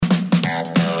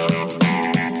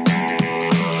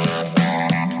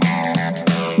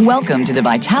Welcome to the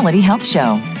Vitality Health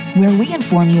Show, where we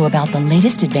inform you about the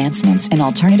latest advancements in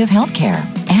alternative healthcare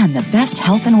and the best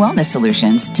health and wellness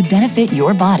solutions to benefit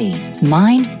your body,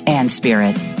 mind, and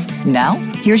spirit. Now,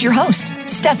 here's your host,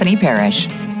 Stephanie Parrish.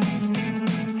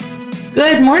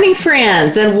 Good morning,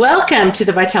 friends, and welcome to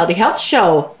the Vitality Health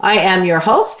Show. I am your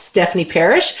host, Stephanie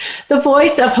Parrish, the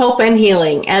voice of hope and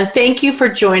healing, and thank you for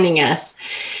joining us.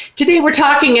 Today we're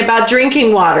talking about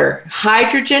drinking water,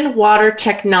 hydrogen water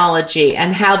technology,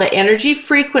 and how the energy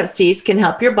frequencies can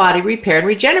help your body repair and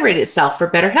regenerate itself for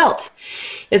better health.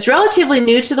 It's relatively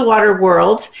new to the water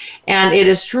world, and it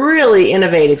is really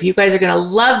innovative. You guys are going to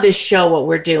love this show, what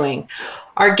we're doing.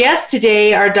 Our guests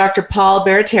today are Dr. Paul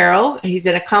Baratero. He's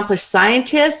an accomplished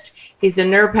scientist. He's a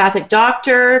neuropathic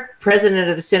doctor, president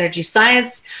of the Synergy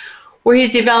Science, where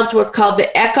he's developed what's called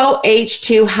the Echo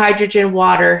H2 hydrogen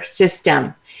water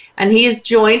system. And he is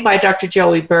joined by Dr.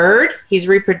 Joey Bird. He's a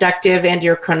reproductive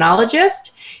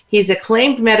endocrinologist. He's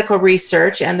acclaimed medical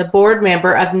research and the board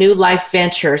member of New Life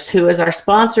Ventures, who is our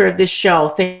sponsor of this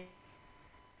show. They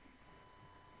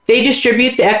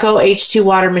distribute the Echo H2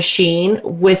 water machine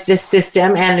with this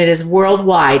system, and it is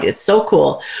worldwide. It's so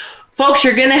cool. Folks,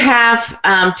 you're going to have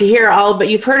to hear all, but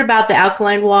you've heard about the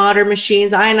alkaline water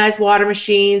machines, ionized water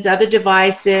machines, other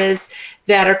devices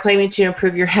that are claiming to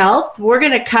improve your health. We're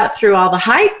going to cut through all the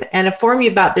hype and inform you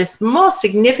about this most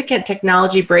significant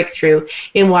technology breakthrough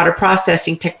in water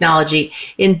processing technology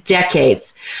in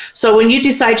decades. So when you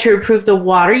decide to improve the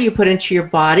water you put into your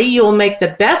body, you will make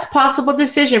the best possible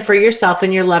decision for yourself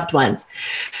and your loved ones.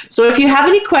 So if you have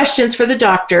any questions for the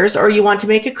doctors or you want to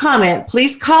make a comment,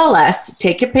 please call us.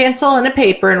 Take a pencil and a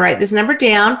paper and write this number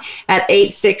down at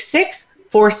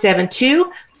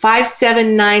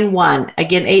 866-472-5791.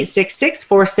 Again,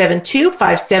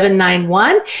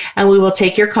 866-472-5791, and we will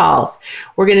take your calls.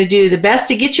 We're going to do the best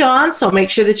to get you on, so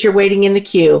make sure that you're waiting in the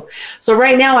queue. So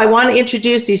right now, I want to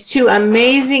introduce these two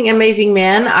amazing, amazing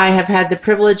men. I have had the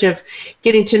privilege of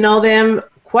getting to know them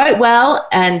quite well,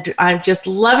 and I'm just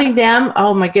loving them.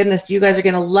 Oh my goodness, you guys are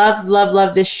going to love, love,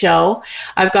 love this show.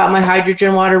 I've got my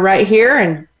hydrogen water right here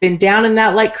and been down in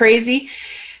that like crazy.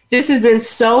 This has been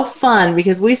so fun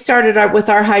because we started with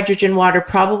our hydrogen water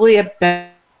probably about,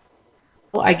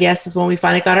 I guess, is when we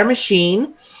finally got our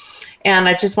machine. And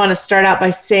I just want to start out by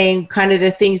saying kind of the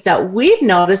things that we've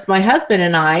noticed, my husband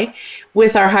and I,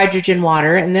 with our hydrogen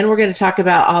water. And then we're going to talk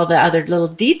about all the other little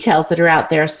details that are out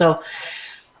there. So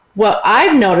what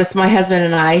I've noticed, my husband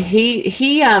and I,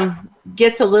 he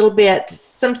gets a little bit,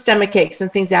 some stomach aches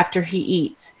and things after he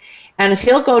eats. And if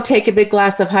he'll go take a big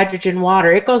glass of hydrogen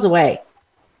water, it goes away.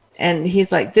 And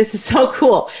he's like, this is so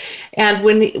cool. And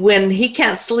when he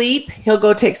can't sleep, he'll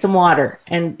go take some water,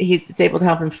 and it's able to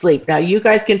help him sleep. Now, you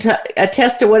guys can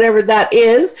attest to whatever that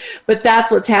is, but that's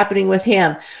what's happening with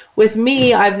him. With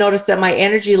me, I've noticed that my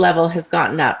energy level has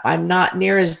gotten up. I'm not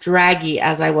near as draggy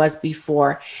as I was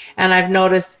before. And I've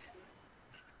noticed,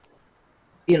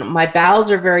 my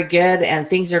bowels are very good, and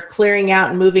things are clearing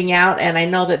out and moving out. And I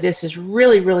know that this is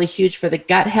really, really huge for the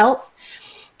gut health.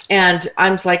 And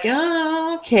I'm just like,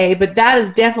 oh, okay. But that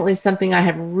is definitely something I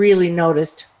have really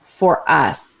noticed for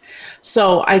us.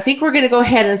 So I think we're going to go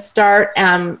ahead and start.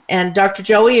 And Dr.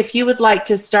 Joey, if you would like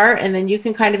to start, and then you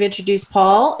can kind of introduce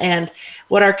Paul and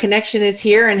what our connection is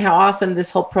here and how awesome this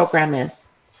whole program is.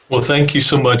 Well, thank you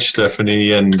so much,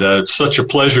 Stephanie, and it's such a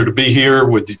pleasure to be here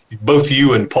with both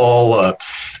you and Paul. I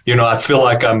feel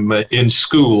like I'm in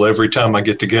school every time I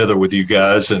get together with you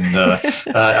guys, and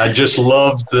I just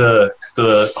love the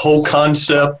whole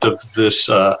concept of this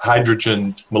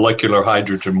molecular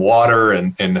hydrogen water,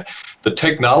 and the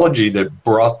technology that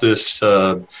brought this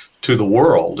to the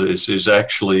world is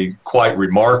actually quite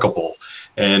remarkable.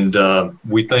 And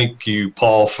we thank you,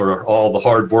 Paul, for all the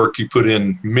hard work you put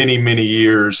in many, many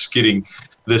years getting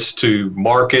this to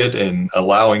market and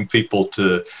allowing people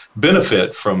to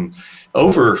benefit from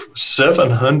over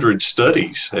 700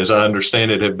 studies, as I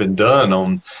understand it, have been done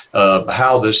on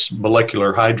how this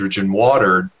molecular hydrogen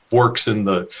water works in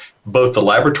both the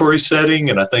laboratory setting,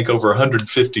 and I think over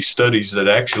 150 studies that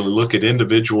actually look at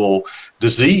individual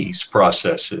disease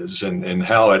processes and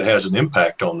how it has an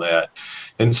impact on that.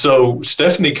 And so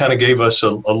Stephanie kind of gave us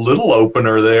a little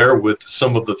opener there with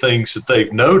some of the things that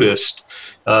they've noticed.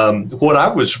 What I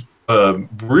was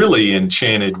really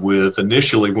enchanted with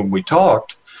initially when we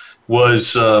talked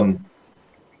was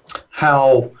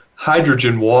how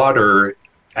hydrogen water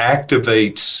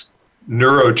activates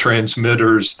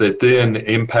neurotransmitters that then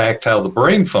impact how the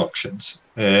brain functions.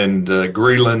 And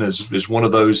ghrelin is one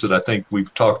of those that I think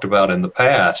we've talked about in the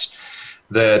past,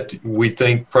 that we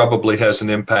think probably has an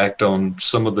impact on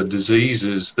some of the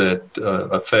diseases that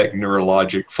affect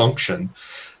neurologic function.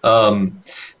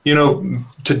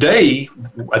 Today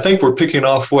I think we're picking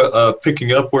up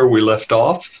where we left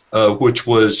off, which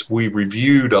was we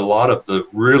reviewed a lot of the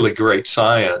really great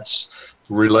science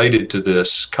related to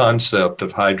this concept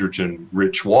of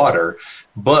hydrogen-rich water,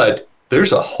 but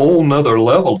there's a whole nother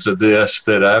level to this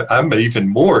that I'm even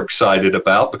more excited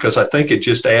about, because I think it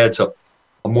just adds a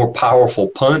more powerful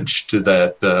punch to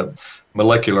that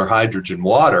molecular hydrogen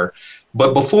water.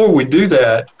 But before we do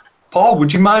that, Paul,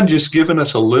 would you mind just giving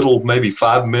us a little, maybe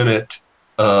 5-minute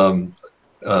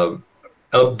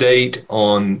update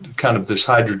on kind of this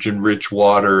hydrogen-rich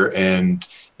water and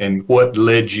what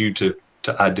led you to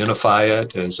identify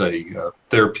it as a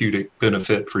therapeutic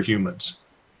benefit for humans?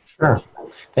 Sure.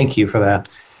 Thank you for that.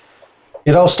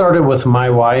 It all started with my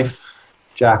wife,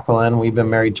 Jacqueline. We've been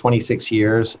married 26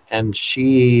 years, and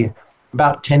she,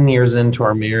 about 10 years into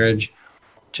our marriage,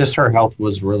 just her health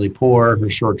was really poor. Her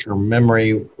short-term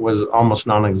memory was almost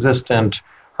non-existent.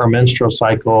 Her menstrual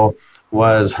cycle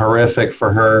was horrific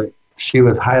for her. She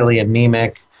was highly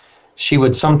anemic. She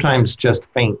would sometimes just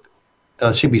faint.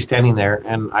 She'd be standing there,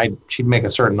 and she'd make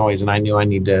a certain noise, and I knew I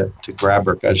needed to grab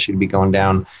her because she'd be going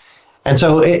down. And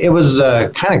so it was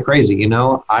kind of crazy,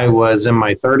 I was in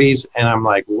my 30s, and I'm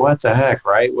like, what the heck,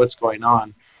 right? What's going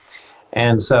on?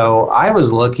 And so I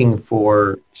was looking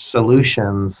for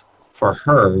solutions for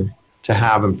her to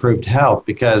have improved health,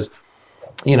 because,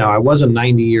 I wasn't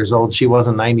 90 years old. She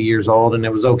wasn't 90 years old. And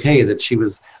it was okay that she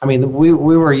was, we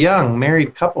were young,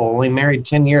 married couple, only married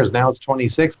 10 years. Now it's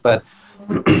 26, but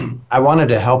I wanted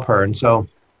to help her. And so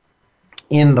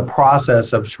in the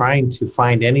process of trying to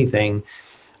find anything,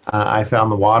 I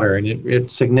found the water, and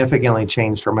it significantly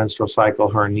changed her menstrual cycle,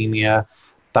 her anemia,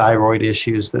 thyroid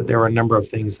issues, that there were a number of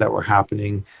things that were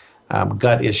happening,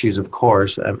 gut issues, of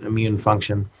course, immune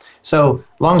function. So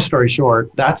long story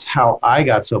short, that's how I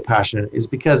got so passionate, is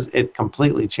because it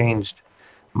completely changed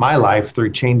my life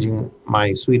through changing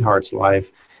my sweetheart's life.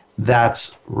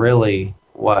 That's really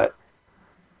what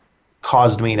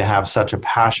caused me to have such a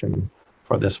passion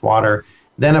for this water.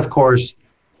 Then, of course,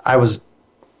 I was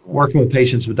working with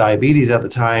patients with diabetes at the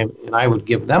time, and I would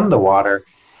give them the water,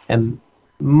 and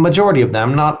majority of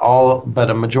them, not all, but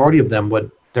a majority of them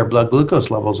their blood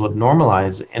glucose levels would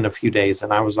normalize in a few days.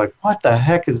 And I was like, what the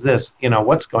heck is this?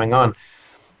 What's going on?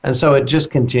 And so it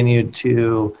just continued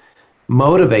to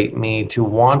motivate me to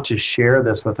want to share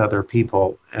this with other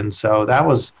people. And so that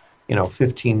was,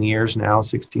 15 years now,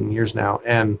 16 years now.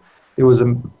 And it was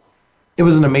an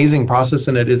amazing process,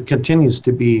 and it continues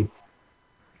to be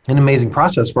an amazing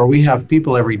process where we have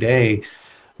people every day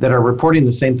that are reporting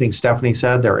the same thing Stephanie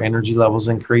said. Their energy levels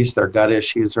increase, their gut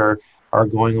issues are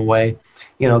going away.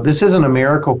 This isn't a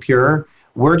miracle cure.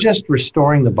 We're just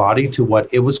restoring the body to what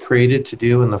it was created to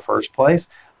do in the first place.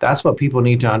 That's what people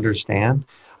need to understand.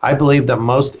 I believe that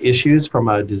most issues from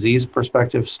a disease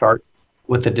perspective start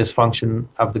with the dysfunction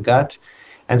of the gut.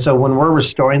 And so when we're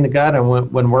restoring the gut, and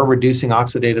when we're reducing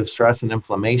oxidative stress and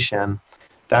inflammation,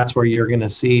 that's where you're going to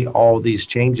see all these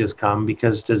changes come,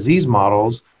 because disease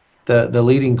models, the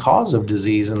leading cause of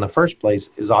disease in the first place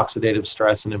is oxidative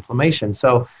stress and inflammation.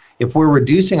 So if we're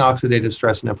reducing oxidative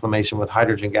stress and inflammation with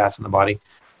hydrogen gas in the body,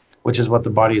 which is what the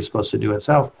body is supposed to do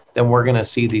itself, then we're going to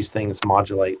see these things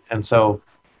modulate. And so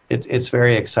it's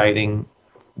very exciting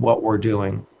what we're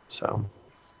doing. So.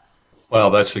 Wow,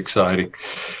 that's exciting.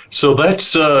 So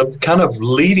that's kind of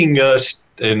leading us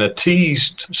in a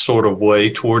teased sort of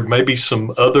way toward maybe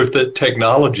some other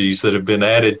technologies that have been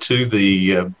added to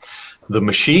the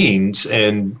machines.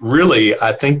 And really,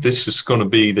 I think this is going to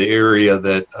be the area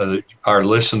that our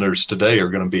listeners today are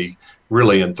going to be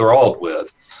really enthralled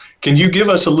with. Can you give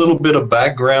us a little bit of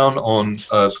background on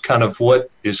kind of what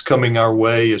is coming our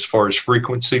way as far as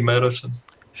frequency medicine?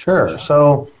 Sure.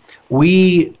 So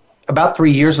about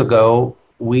 3 years ago,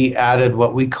 we added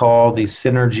what we call the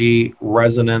Synergy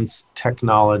Resonance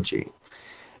Technology.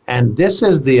 And this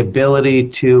is the ability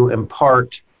to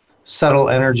impart subtle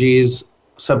energies.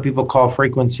 Some people call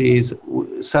frequencies.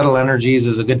 Subtle energies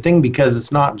is a good thing because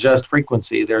it's not just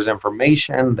frequency. There's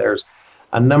information, there's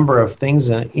a number of things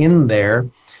in there.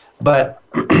 But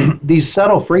these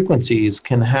subtle frequencies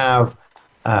can have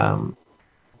the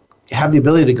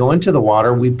ability to go into the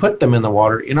water. We put them in the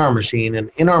water in our machine, and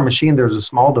in our machine there's a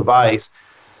small device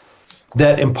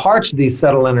that imparts these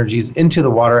subtle energies into the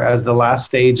water as the last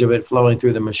stage of it flowing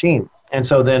through the machine. And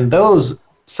so then those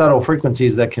subtle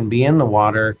frequencies that can be in the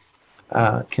water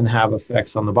can have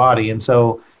effects on the body. And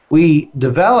so we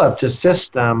developed a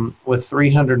system with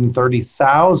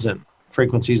 330,000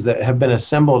 frequencies that have been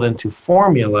assembled into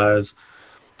formulas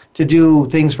to do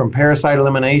things from parasite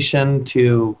elimination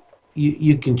to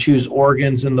you can choose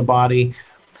organs in the body.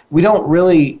 We don't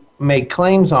really make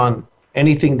claims on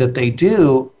anything that they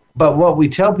do. But what we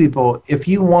tell people, if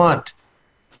you want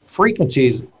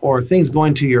frequencies or things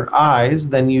going to your eyes,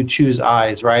 then you choose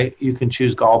eyes, right? You can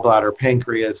choose gallbladder,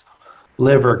 pancreas,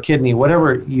 liver, kidney,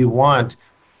 whatever you want.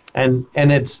 And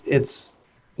it's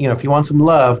if you want some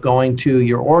love going to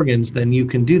your organs, then you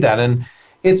can do that. And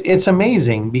it's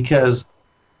amazing because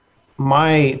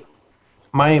my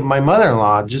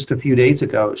mother-in-law, just a few days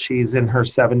ago, she's in her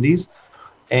 70s,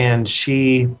 and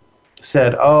she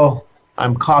said, "Oh,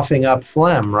 I'm coughing up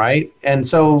phlegm," right? And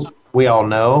so we all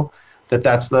know that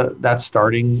that's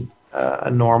starting a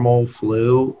normal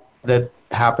flu that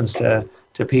happens to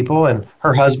people. And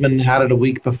her husband had it a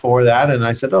week before that, and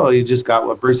I said, "Oh, you just got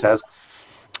what Bruce has."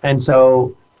 And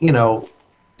so,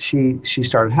 she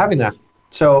started having that.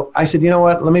 So I said, "You know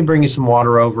what? Let me bring you some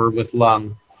water over with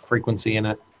lung frequency in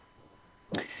it."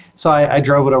 So I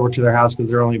drove it over to their house because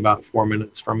they're only about 4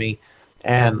 minutes from me.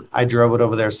 And I drove it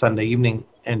over there Sunday evening.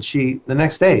 And the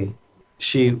next day,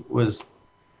 she was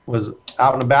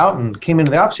out and about and came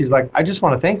into the office. She's like, "I just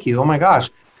want to thank you. Oh my gosh,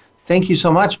 thank you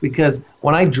so much, because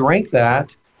when I drank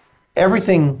that,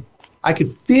 everything, I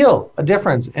could feel a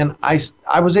difference, and I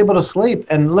was able to sleep.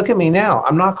 And look at me now.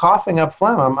 I'm not coughing up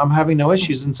phlegm. I'm having no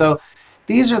issues." And so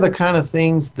these are the kind of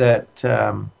things that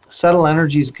subtle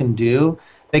energies can do.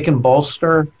 They can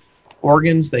bolster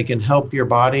organs. They can help your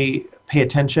body pay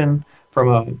attention from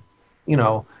a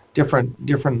different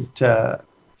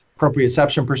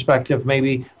proprioception perspective.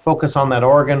 Maybe focus on that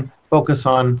organ, focus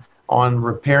on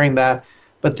repairing that.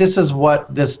 But this is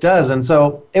what this does. And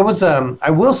so it was, I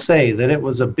will say that it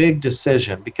was a big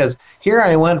decision, because here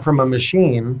I went from a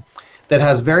machine that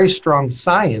has very strong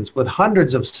science with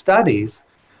hundreds of studies,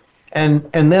 and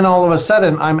then all of a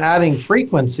sudden I'm adding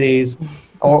frequencies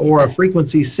or a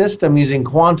frequency system using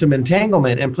quantum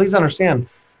entanglement. And please understand,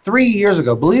 3 years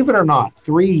ago, believe it or not,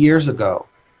 3 years ago,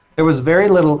 there was very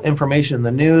little information in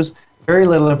the news, very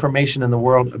little information in the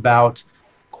world about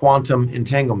quantum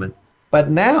entanglement. But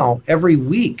now, every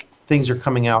week, things are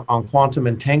coming out on quantum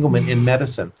entanglement in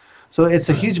medicine. So it's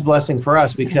a huge blessing for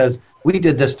us, because we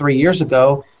did this 3 years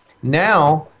ago.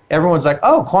 Now, everyone's like,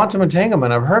 "Oh, quantum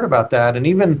entanglement, I've heard about that." And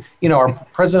even, our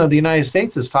president of the United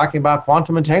States is talking about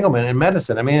quantum entanglement in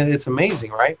medicine. I mean, it's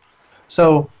amazing, right?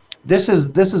 So this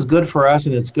is good for us,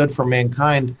 and it's good for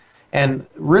mankind. And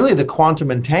really, the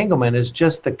quantum entanglement is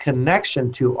just the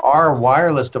connection to our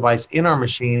wireless device in our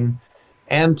machine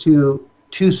and to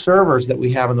 2 servers that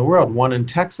we have in the world, one in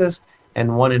Texas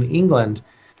and one in England.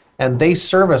 And they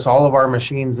service all of our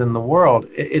machines in the world.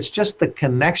 It's just the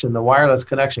connection, the wireless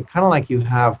connection, kind of like you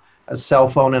have a cell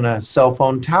phone and a cell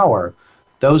phone tower.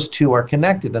 Those 2 are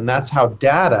connected, and that's how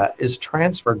data is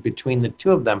transferred between the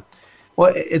 2 of them.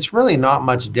 Well, it's really not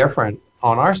much different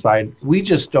on our side. We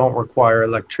just don't require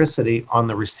electricity on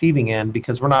the receiving end,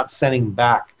 because we're not sending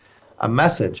back a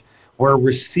message. We're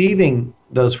receiving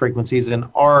those frequencies, and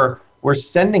we're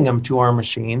sending them to our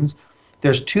machines.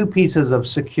 There's 2 pieces of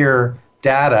secure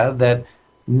data that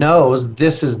knows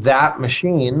this is that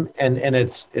machine, and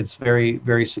it's very,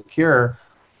 very secure.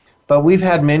 But we've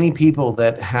had many people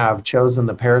that have chosen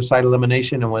the parasite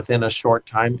elimination, and within a short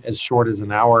time, as short as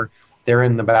an hour, they're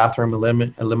in the bathroom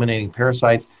eliminating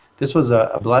parasites. This was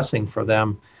a blessing for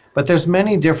them. But there's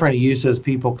many different uses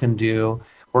people can do.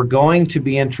 We're going to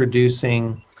be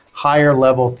introducing higher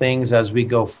level things as we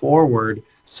go forward,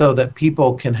 so that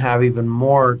people can have even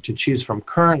more to choose from.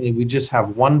 Currently, we just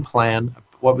have one plan,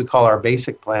 what we call our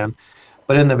basic plan.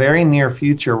 But in the very near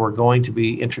future, we're going to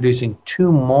be introducing 2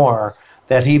 more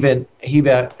that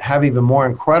have even more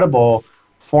incredible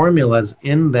formulas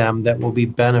in them that will be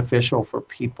beneficial for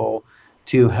people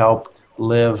to help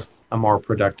live a more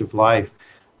productive life.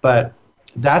 But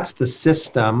that's the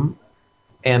system.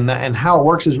 And how it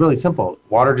works is really simple.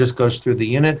 Water just goes through the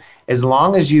unit. As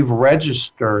long as you've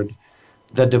registered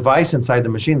the device inside the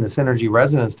machine, the Synergy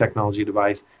Resonance Technology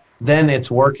device, then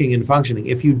it's working and functioning.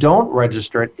 If you don't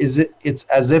register it, it's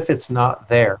as if it's not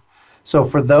there. So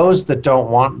for those that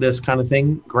don't want this kind of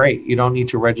thing, great. You don't need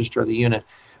to register the unit.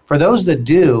 For those that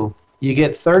do, you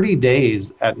get 30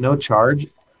 days at no charge,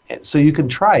 so you can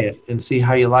try it and see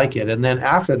how you like it. And then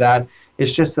after that,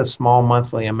 it's just a small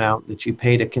monthly amount that you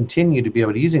pay to continue to be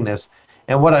able to using this.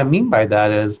 And what I mean by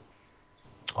that is,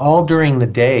 all during the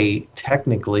day,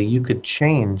 technically, you could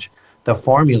change the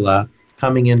formula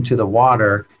coming into the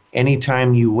water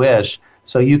anytime you wish.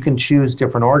 So you can choose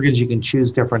different organs, you can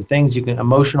choose different things, you can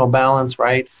emotional balance,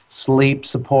 right? Sleep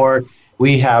support.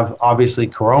 We have obviously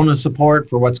corona support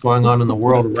for what's going on in the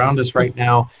world around us right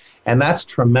now. And that's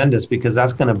tremendous, because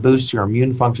that's going to boost your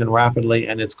immune function rapidly,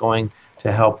 and it's going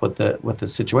to help with the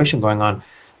situation going on.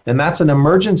 And that's an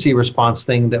emergency response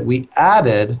thing that we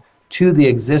added to the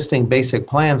existing basic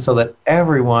plan so that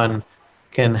everyone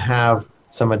can have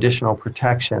some additional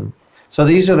protection. So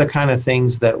these are the kind of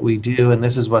things that we do, and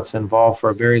this is what's involved for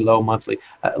a very low monthly,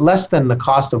 less than the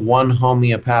cost of one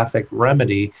homeopathic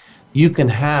remedy. You can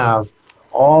have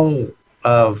all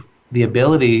of the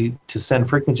ability to send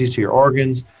frequencies to your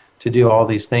organs, to do all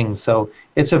these things. So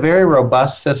it's a very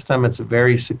robust system. It's a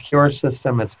very secure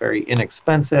system. It's very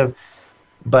inexpensive.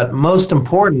 But most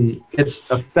important, it's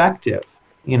effective.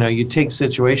 You know, you take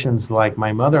situations like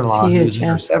my mother-in-law, who's in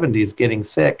her 70s, getting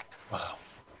sick. Wow.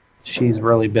 She's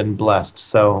really been blessed.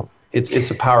 So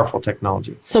it's a powerful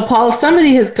technology. So, Paul, if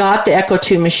somebody has got the Echo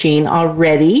 2 machine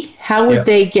already, how would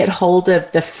they get hold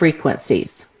of the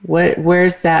frequencies?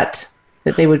 Where's that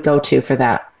they would go to for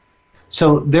that?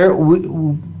 So there,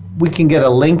 we can get a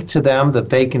link to them that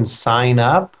they can sign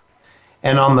up.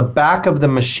 And on the back of the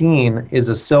machine is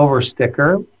a silver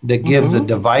sticker that gives a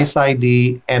device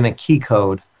ID and a key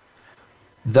code.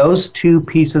 Those two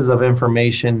pieces of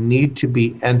information need to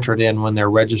be entered in when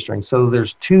they're registering. So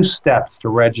there's 2 steps to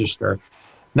register.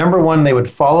 Number one, they would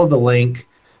follow the link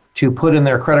to put in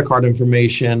their credit card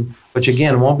information, which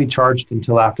again won't be charged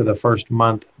until after the first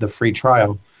month, the free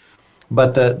trial.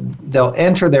 But they'll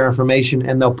enter their information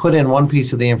and they'll put in one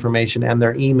piece of the information and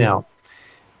their email.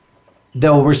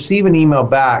 They'll receive an email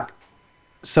back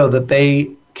so that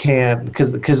they can,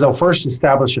 because they'll first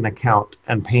establish an account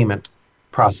and payment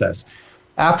process.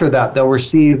 After that, they'll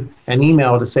receive an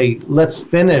email to say, let's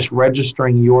finish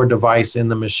registering your device in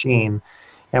the machine.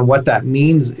 And what that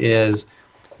means is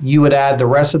you would add the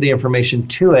rest of the information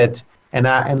to it, and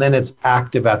then it's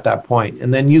active at that point.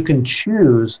 And then you can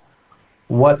choose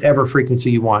whatever frequency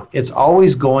you want. It's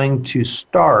always going to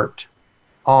start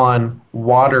on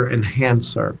Water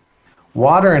Enhancer.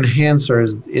 Water Enhancer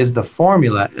is the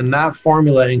formula, and that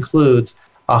formula includes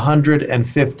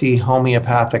 150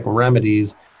 homeopathic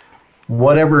remedies.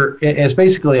 Whatever, it's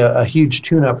basically a huge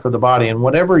tune-up for the body, and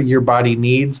whatever your body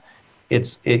needs,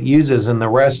 it uses, and the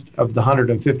rest of the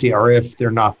 150 are if they're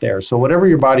not there. So whatever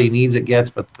your body needs, it gets,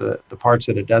 but the parts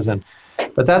that it doesn't.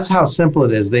 But that's how simple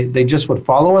it is. They just would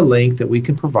follow a link that we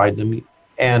can provide them,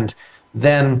 and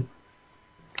then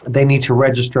they need to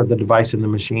register the device in the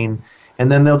machine, and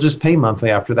then they'll just pay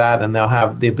monthly after that, and they'll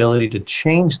have the ability to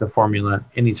change the formula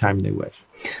anytime they wish.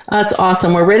 That's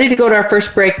awesome. We're ready to go to our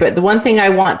first break, but the one thing I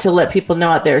want to let people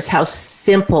know out there is how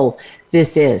simple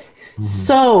this is.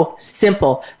 So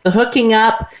simple. The hooking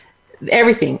up,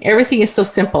 everything is so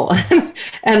simple.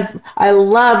 And I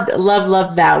loved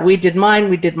that. We did mine,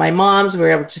 we did my mom's. We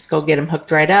were able to just go get them hooked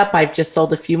right up. I've just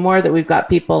sold a few more that we've got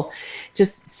people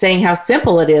just saying how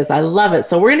simple it is. I love it.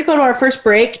 So we're going to go to our first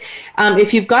break.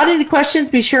 If you've got any questions,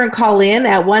 be sure and call in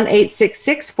at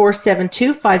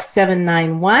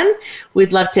 1-866-472-5791.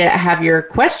 We'd love to have your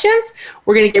questions.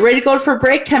 We're going to get ready to go for a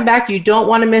break. Come back. You don't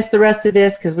want to miss the rest of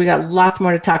this because we got lots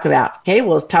more to talk about. Okay,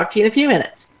 we'll talk to you in a few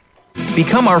minutes.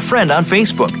 Become our friend on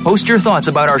Facebook. Post your thoughts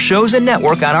about our shows and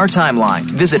network on our timeline.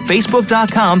 Visit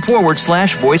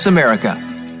facebook.com/Voice America.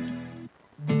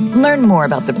 Learn more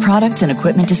about the products and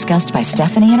equipment discussed by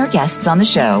Stephanie and her guests on the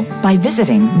show by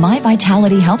visiting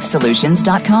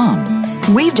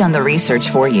myvitalityhealthsolutions.com. We've done the research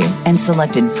for you and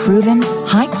selected proven,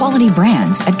 high-quality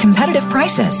brands at competitive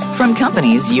prices from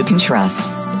companies you can trust.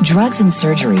 Drugs and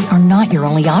surgery are not your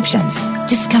only options.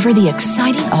 Discover the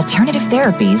exciting alternative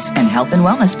therapies and health and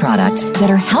wellness products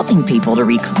that are helping people to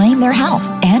reclaim their health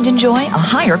and enjoy a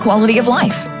higher quality of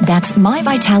life. That's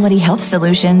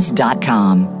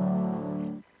myvitalityhealthsolutions.com.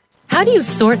 How do you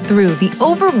sort through the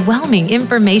overwhelming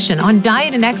information on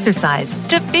diet and exercise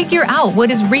to figure out what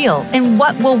is real and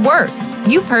what will work?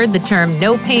 You've heard the term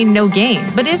no pain, no gain,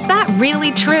 but is that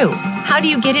really true? How do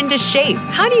you get into shape?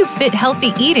 How do you fit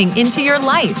healthy eating into your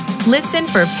life? Listen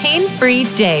for Pain-Free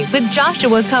Day with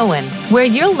Joshua Cohen, where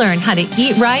you'll learn how to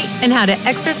eat right and how to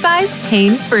exercise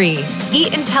pain-free.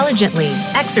 Eat intelligently,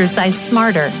 exercise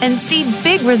smarter, and see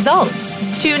big results.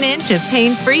 Tune in to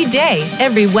Pain-Free Day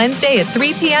every Wednesday at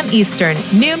 3 p.m. Eastern,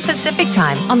 noon Pacific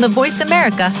Time on the Voice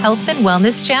America Health and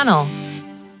Wellness Channel.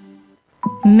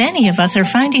 Many of us are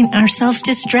finding ourselves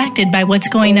distracted by what's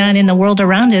going on in the world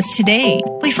around us today.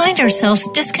 We find ourselves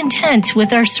discontent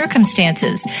with our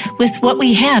circumstances, with what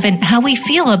we have and how we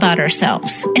feel about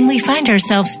ourselves. And we find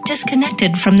ourselves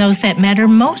disconnected from those that matter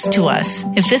most to us.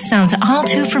 If this sounds all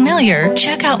too familiar,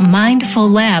 check out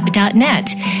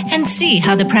mindfullab.net and see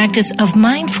how the practice of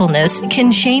mindfulness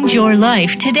can change your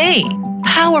life today.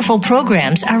 Powerful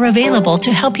programs are available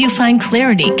to help you find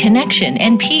clarity, connection,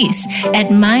 and peace at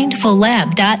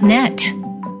mindfullab.net.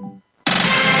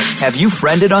 Have you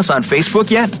friended us on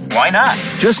Facebook yet? Why not?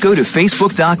 Just go to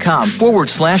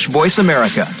facebook.com/Voice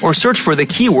America or search for the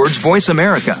keywords Voice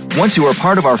America. Once you are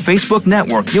part of our Facebook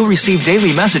network, you'll receive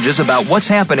daily messages about what's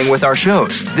happening with our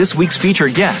shows, this week's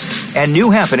featured guests, and new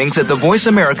happenings at the Voice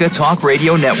America Talk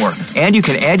Radio Network. And you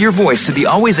can add your voice to the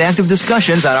always active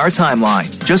discussions on our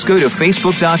timeline. Just go to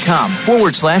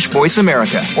facebook.com/Voice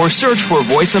America or search for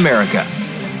Voice America.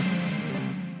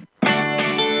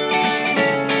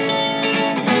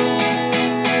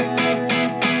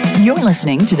 You're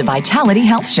listening to the Vitality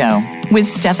Health Show with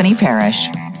Stephanie Parrish.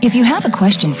 If you have a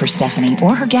question for Stephanie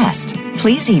or her guest,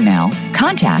 please email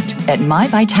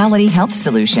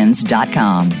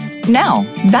contact@myvitalityhealthsolutions.com. Now,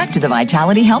 back to the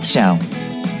Vitality Health Show.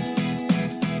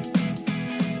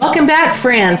 Welcome back,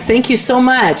 friends. Thank you so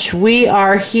much. We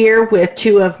are here with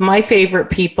two of my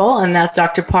favorite people, and that's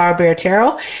Dr. Paul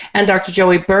Bertero and Dr.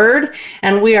 Joey Bird,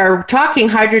 and we are talking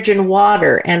hydrogen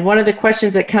water. And one of the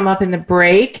questions that come up in the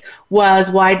break was,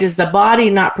 why does the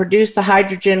body not produce the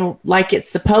hydrogen like it's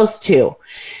supposed to?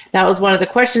 That was one of the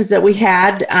questions that we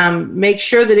had. Make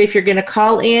sure that if you're going to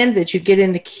call in, that you get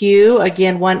in the queue.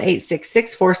 Again,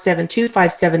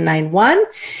 1-866-472-5791.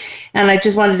 And I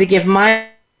just wanted to give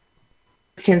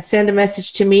can send a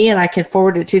message to me and I can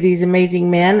forward it to these amazing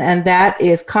men, and that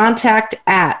is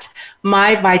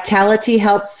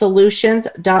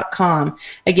contact@myvitalityhealthsolutions.com.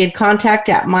 Again,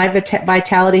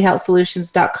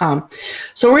 contact@myvitalityhealthsolutions.com.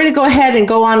 So we're going to go ahead and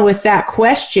go on with that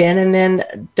question, and then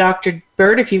Dr.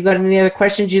 Bird, if you've got any other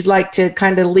questions you'd like to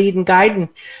kind of lead and guide, and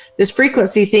this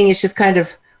frequency thing is just kind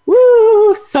of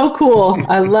woo, so cool.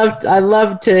 I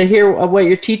love to hear what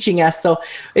you're teaching us. So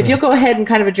if you'll go ahead and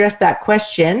kind of address that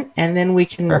question, and then we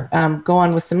can go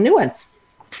on with some new ones.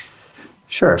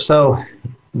 Sure. So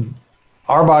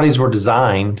our bodies were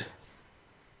designed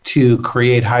to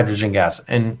create hydrogen gas.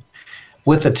 And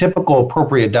with a typical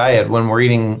appropriate diet, when we're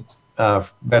eating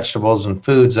vegetables and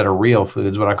foods that are real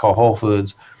foods, what I call whole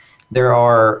foods, there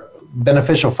are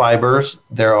beneficial fibers,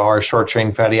 there are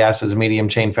short-chain fatty acids,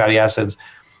 medium-chain fatty acids.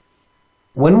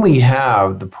 When we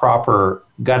have the proper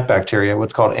gut bacteria,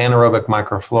 what's called anaerobic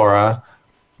microflora,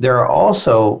 there are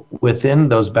also within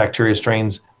those bacteria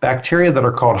strains, bacteria that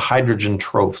are called hydrogen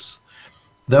trophs.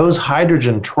 Those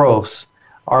hydrogen trophs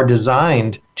are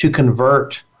designed to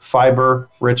convert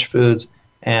fiber-rich foods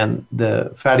and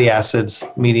the fatty acids,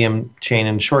 medium chain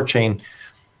and short chain,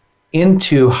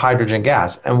 into hydrogen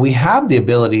gas. And we have the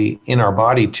ability in our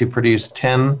body to produce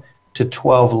 10 to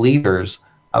 12 liters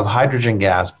of hydrogen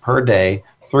gas per day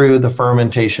through the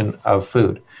fermentation of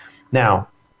food. Now,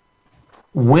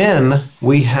 when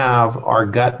we have our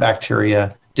gut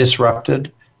bacteria disrupted,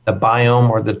 the biome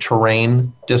or the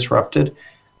terrain disrupted,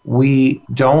 we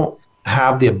don't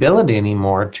have the ability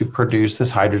anymore to produce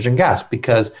this hydrogen gas,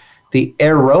 because the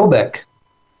aerobic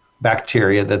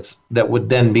bacteria that would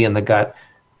then be in the gut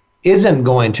isn't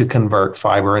going to convert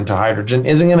fiber into hydrogen,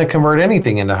 isn't going to convert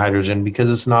anything into hydrogen, because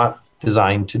it's not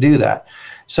designed to do that.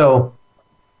 So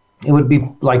it would be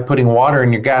like putting water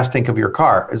in your gas tank of your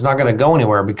car. It's not going to go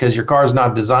anywhere because your car is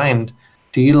not designed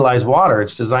to utilize water.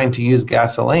 It's designed to use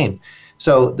gasoline.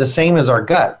 So the same as our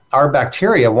gut. Our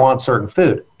bacteria want certain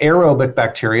food. Aerobic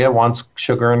bacteria wants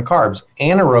sugar and carbs.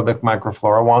 Anaerobic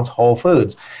microflora wants whole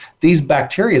foods. These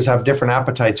bacteria have different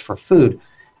appetites for food.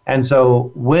 And so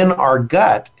when our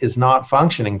gut is not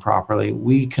functioning properly,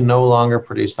 we can no longer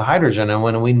produce the hydrogen. And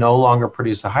when we no longer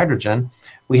produce the hydrogen,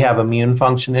 we have immune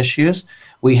function issues,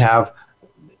 we have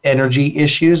energy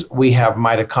issues, we have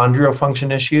mitochondrial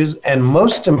function issues, and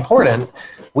most important,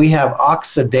 we have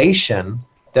oxidation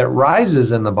that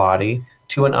rises in the body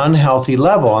to an unhealthy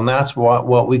level, and that's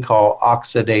what we call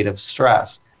oxidative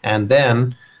stress. And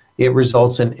then it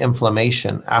results in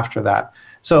inflammation after that.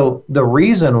 So the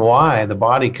reason why the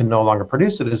body can no longer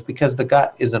produce it is because the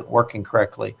gut isn't working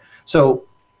correctly. So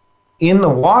in the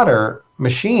water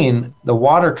machine, the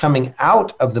water coming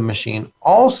out of the machine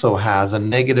also has a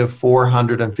negative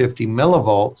 450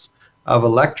 millivolts of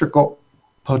electrical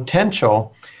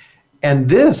potential, and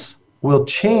this will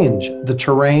change the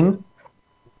terrain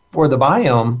or the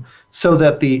biome so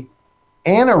that the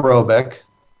anaerobic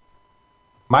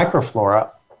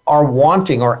microflora are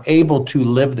wanting or able to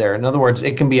live there. In other words,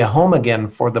 it can be a home again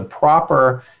for the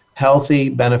proper, healthy,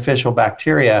 beneficial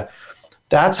bacteria.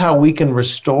 That's how we can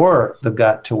restore the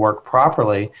gut to work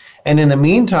properly. And in the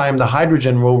meantime, the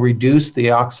hydrogen will reduce the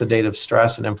oxidative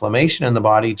stress and inflammation in the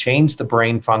body, change the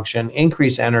brain function,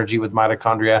 increase energy with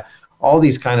mitochondria, all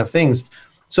these kind of things.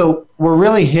 So we're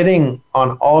really hitting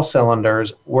on all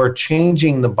cylinders. We're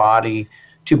changing the body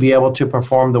to be able to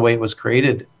perform the way it was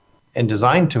created and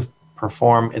designed to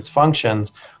perform its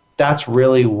functions. That's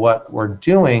really what we're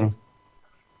doing.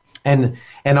 And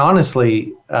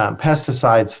honestly,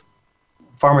 pesticides,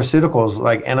 pharmaceuticals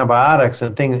like antibiotics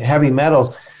and things, heavy metals,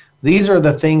 these are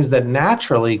the things that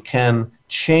naturally can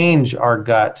change our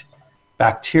gut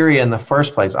bacteria in the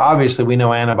first place. Obviously, we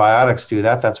know antibiotics do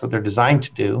that. That's what they're designed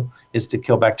to do, is to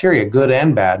kill bacteria, good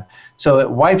and bad. So it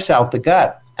wipes out the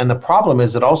gut. And the problem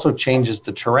is it also changes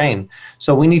the terrain.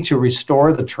 So we need to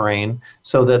restore the terrain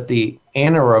so that the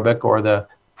anaerobic or the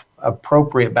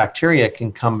appropriate bacteria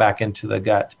can come back into the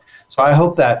gut. So I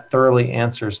hope that thoroughly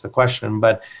answers the question.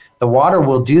 But the water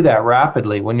will do that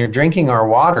rapidly. When you're drinking our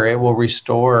water, it will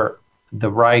restore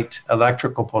the right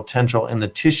electrical potential in the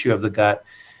tissue of the gut,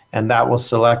 and that will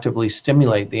selectively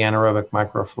stimulate the anaerobic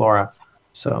microflora.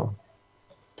 So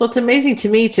it's amazing to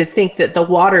me to think that the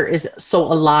water is so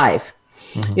alive.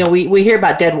 Mm-hmm. You know, we hear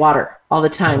about dead water all the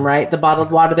time, right? The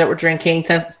bottled water that we're drinking,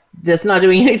 that's not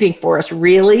doing anything for us,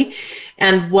 really.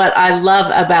 And what I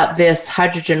love about this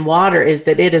hydrogen water is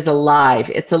that it is alive.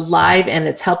 It's alive, and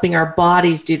it's helping our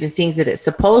bodies do the things that it's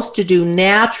supposed to do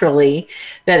naturally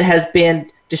that has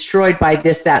been destroyed by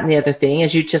this, that, and the other thing,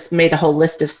 as you just made a whole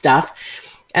list of stuff.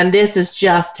 And this is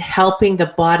just helping the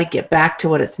body get back to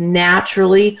what it's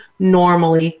naturally,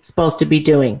 normally supposed to be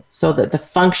doing so that the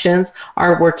functions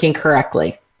are working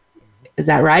correctly. Is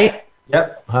that right?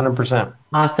 Yep, 100%.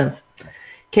 Awesome.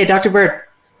 Okay, Dr. Bird.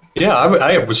 Yeah,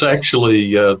 I was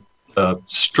actually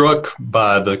struck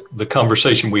by the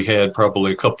conversation we had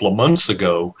probably a couple of months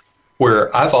ago,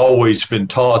 where I've always been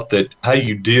taught that how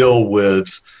you deal with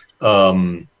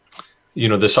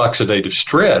this oxidative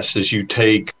stress is you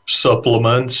take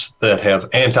supplements that have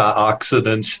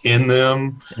antioxidants in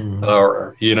them,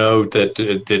 or,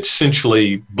 that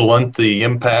essentially blunt the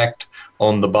impact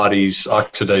on the body's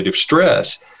oxidative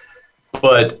stress.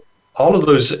 But all of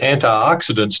those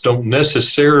antioxidants don't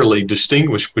necessarily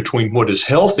distinguish between what is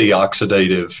healthy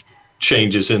oxidative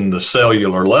changes in the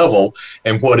cellular level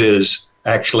and what is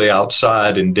actually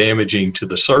outside and damaging to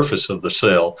the surface of the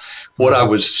cell. What I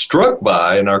was struck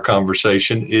by in our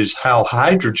conversation is how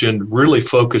hydrogen really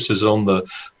focuses on the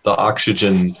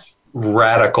oxygen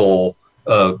radical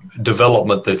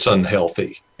development that's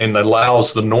unhealthy and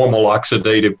allows the normal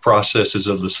oxidative processes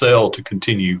of the cell to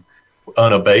continue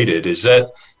unabated. Is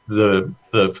that the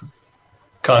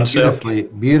concept?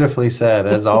 Beautifully said,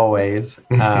 as always.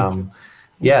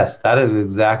 Yes, that is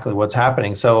exactly what's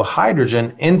happening. So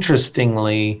hydrogen,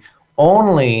 interestingly,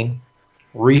 only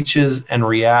reaches and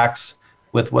reacts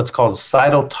with what's called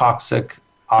cytotoxic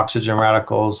oxygen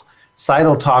radicals.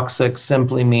 Cytotoxic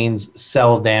simply means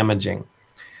cell damaging.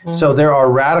 Mm-hmm. So there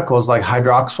are radicals like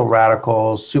hydroxyl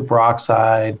radicals,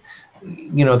 superoxide.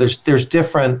 There's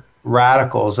different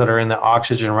radicals that are in the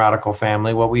oxygen radical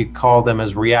family. What we call them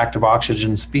is reactive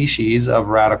oxygen species of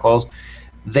radicals.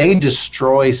 They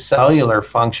destroy cellular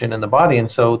function in the body, and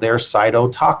so they're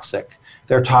cytotoxic.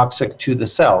 They're toxic to the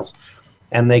cells,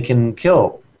 and they can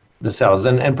kill the cells.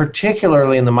 And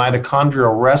particularly in the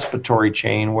mitochondrial respiratory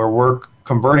chain, where we're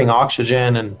converting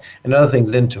oxygen and other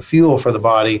things into fuel for the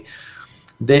body,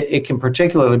 it can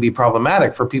particularly be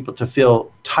problematic for people to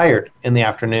feel tired in the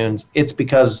afternoons. It's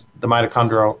because the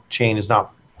mitochondrial chain is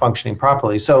not functioning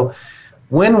properly. So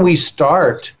when we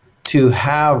start to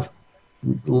have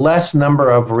less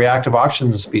number of reactive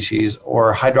oxygen species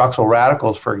or hydroxyl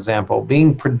radicals, for example,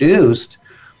 being produced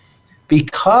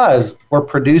because we're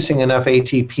producing enough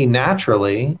ATP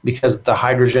naturally, because the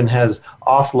hydrogen has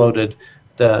offloaded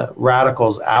the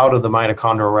radicals out of the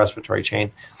mitochondrial respiratory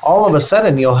chain, all of a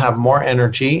sudden you'll have more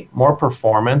energy, more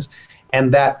performance,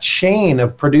 and that chain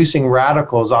of producing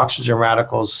radicals, oxygen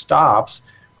radicals, stops.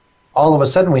 All of a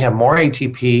sudden we have more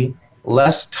ATP,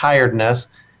 less tiredness.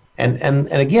 And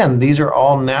again, these are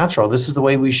all natural. This is the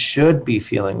way we should be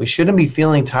feeling. We shouldn't be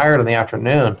feeling tired in the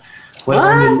afternoon.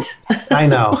 I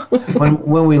know.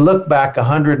 When we look back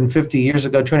 150 years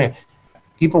ago,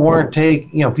 people weren't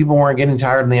getting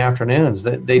tired in the afternoons.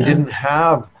 They didn't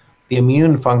have the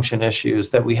immune function issues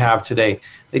that we have today.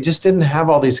 They just didn't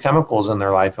have all these chemicals in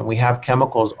their life, and we have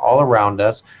chemicals all around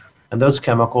us, and those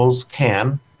chemicals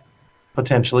can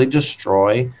potentially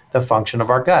destroy the function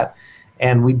of our gut.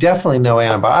 And we definitely know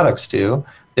antibiotics do.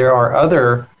 There are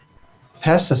other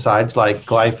pesticides like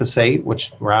glyphosate,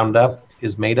 which Roundup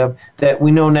is made of, that we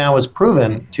know now is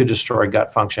proven to destroy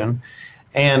gut function.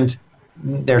 And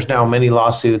there's now many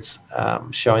lawsuits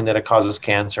showing that it causes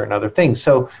cancer and other things.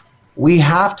 So we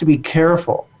have to be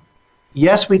careful.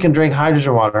 Yes, we can drink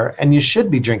hydrogen water, and you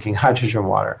should be drinking hydrogen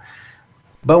water.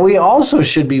 But we also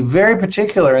should be very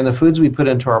particular in the foods we put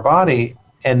into our body.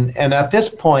 And at this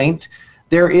point,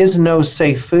 there is no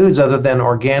safe foods other than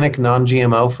organic,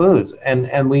 non-GMO foods.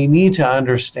 And we need to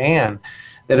understand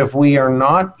that if we are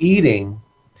not eating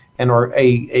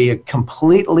a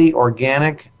completely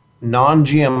organic,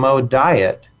 non-GMO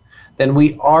diet, then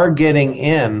we are getting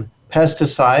in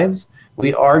pesticides,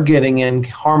 we are getting in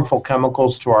harmful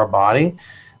chemicals to our body.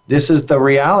 This is the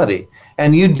reality.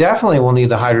 And you definitely will need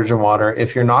the hydrogen water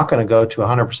if you're not going to go to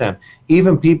 100%.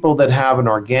 Even people that have an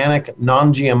organic,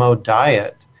 non-GMO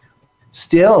diet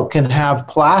still can have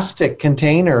plastic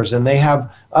containers, and they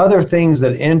have other things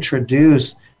that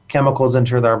introduce chemicals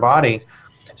into their body.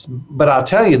 But I'll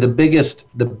tell you, the biggest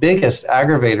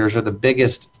aggravators or the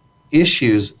biggest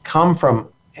issues come from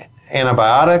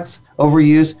antibiotics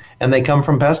overuse, and they come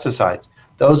from pesticides.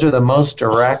 Those are the most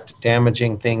direct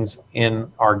damaging things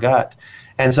in our gut.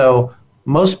 And so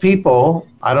most people,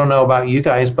 I don't know about you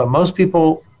guys, but most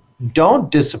people don't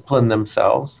discipline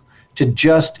themselves to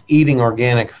just eating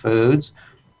organic foods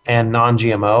and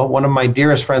non-GMO. One of my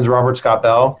dearest friends, Robert Scott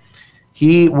Bell,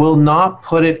 he will not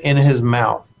put it in his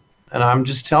mouth. And I'm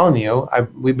just telling you,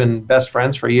 we've been best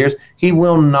friends for years. He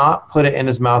will not put it in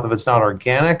his mouth if it's not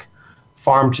organic,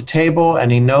 farm to table,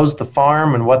 and he knows the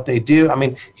farm and what they do. I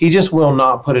mean, he just will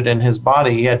not put it in his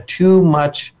body. He had too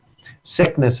much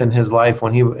sickness in his life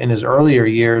in his earlier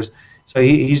years, so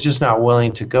he's just not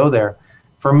willing to go there.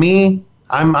 For me,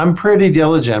 I'm pretty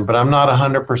diligent, but I'm not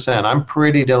 100%. I'm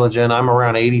pretty diligent. I'm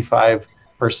around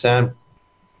 85%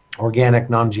 organic,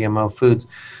 non-GMO foods.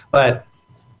 But,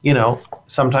 you know,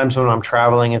 sometimes when I'm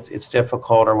traveling, it's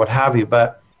difficult or what have you.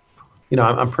 But, you know,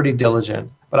 I'm pretty diligent.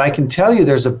 But I can tell you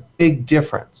there's a big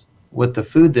difference with the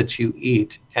food that you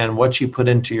eat, and what you put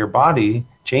into your body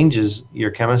changes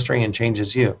your chemistry and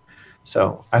changes you.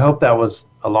 So I hope that was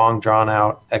a long,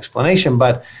 drawn-out explanation,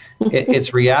 but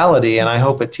it's reality, and I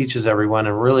hope it teaches everyone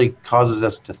and really causes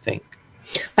us to think.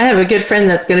 I have a good friend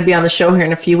that's going to be on the show here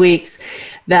in a few weeks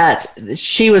that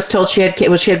she was told she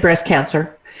had breast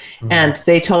cancer, and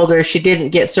they told her if she didn't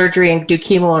get surgery and do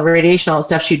chemo and radiation, all that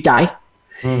stuff, she'd die.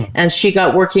 And she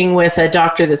got working with a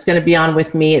doctor that's going to be on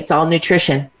with me. It's all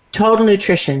nutrition, total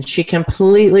nutrition. She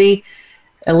completely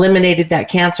eliminated that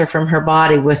cancer from her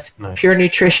body with pure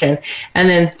nutrition. And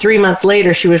then 3 months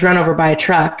later, she was run over by a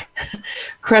truck,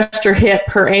 crushed her hip,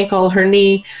 her ankle, her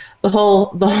knee, the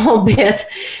whole bit.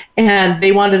 And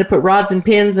they wanted to put rods and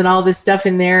pins and all this stuff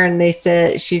in there. And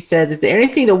she said, is there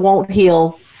anything that won't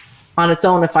heal on its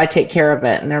own if I take care of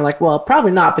it? And they're like, well,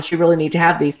 probably not, but you really need to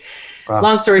have these. Wow.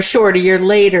 Long story short, a year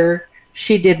later,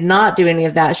 she did not do any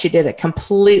of that. She did it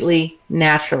completely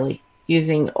naturally,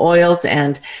 using oils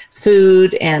and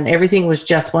food, and everything was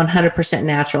just 100%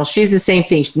 natural. She's the same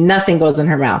thing. Nothing goes in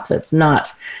her mouth that's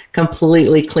not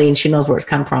completely clean. She knows where it's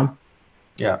come from.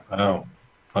 Yeah.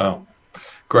 Wow.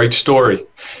 Great story.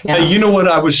 Yeah. Hey, you know what?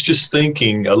 I was just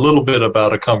thinking a little bit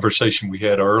about a conversation we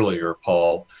had earlier,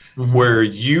 Paul, where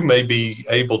you may be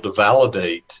able to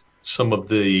validate some of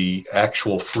the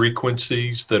actual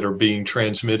frequencies that are being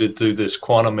transmitted through this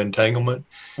quantum entanglement.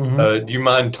 Do you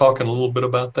mind talking a little bit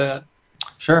about that?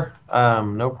 Sure,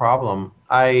 no problem.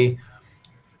 The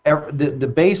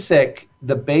basic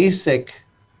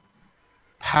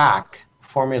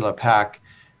formula pack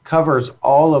covers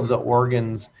all of the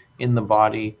organs in the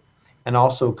body and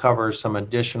also covers some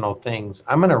additional things.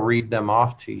 I'm going to read them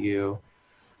off to you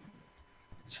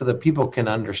so that people can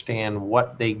understand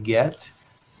what they get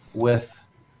with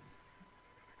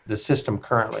the system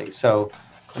currently. So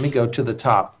let me go to the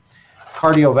top.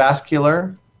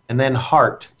 Cardiovascular, and then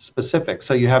heart specific.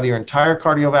 So you have your entire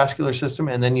cardiovascular system,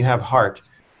 and then you have heart.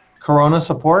 Corona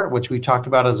support, which we talked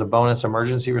about as a bonus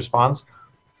emergency response.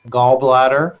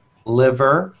 Gallbladder,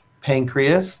 liver,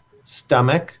 pancreas,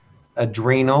 stomach,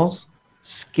 adrenals,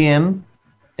 skin,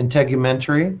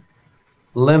 integumentary,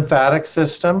 lymphatic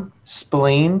system,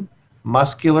 spleen,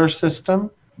 muscular system,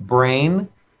 brain,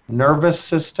 nervous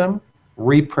system,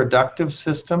 reproductive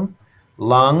system,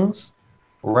 lungs,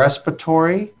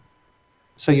 respiratory.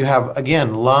 So you have,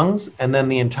 again, lungs and then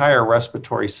the entire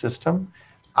respiratory system,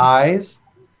 eyes,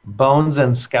 bones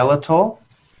and skeletal,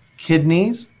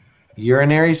 kidneys,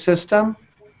 urinary system,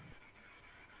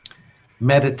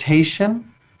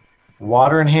 meditation,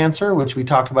 water enhancer, which we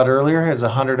talked about earlier, has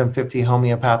 150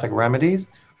 homeopathic remedies,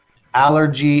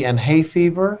 allergy and hay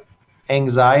fever,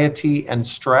 anxiety and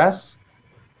stress,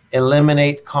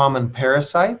 eliminate common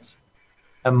parasites,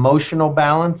 emotional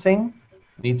balancing,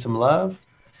 need some love,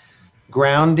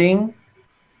 grounding,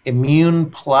 immune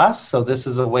plus, so this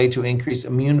is a way to increase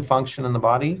immune function in the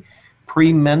body,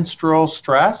 premenstrual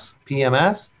stress,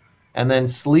 PMS, and then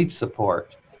sleep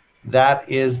support. That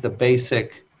is the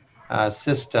basic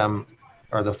system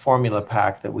or the formula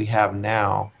pack that we have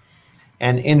now.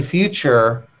 And in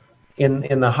future,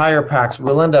 in the higher packs,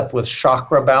 we'll end up with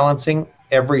chakra balancing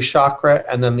every chakra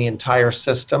and then the entire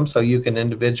system, so you can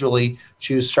individually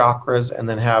choose chakras and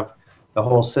then have the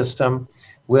whole system.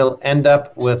 We'll end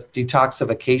up with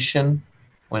detoxification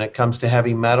when it comes to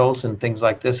heavy metals and things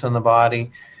like this in the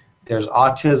body. There's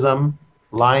autism,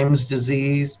 Lyme's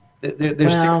disease.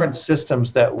 There's different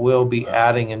systems that we'll be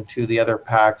adding into the other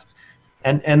packs.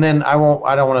 And then I don't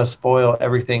want to spoil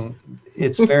everything.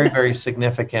 It's very, very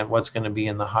significant what's going to be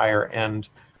in the higher end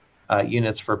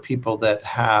units for people that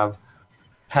have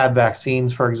had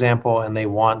vaccines, for example, and they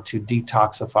want to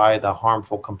detoxify the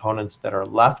harmful components that are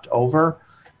left over.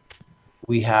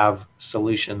 We have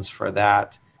solutions for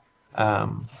that,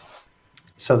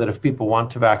 so that if people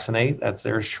want to vaccinate, that's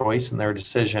their choice and their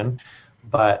decision.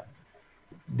 But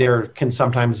there can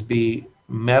sometimes be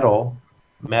metals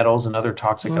and other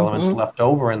toxic elements left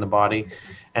over in the body.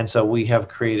 And so we have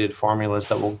created formulas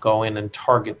that will go in and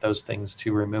target those things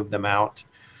to remove them out.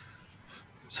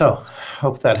 So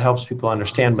hope that helps people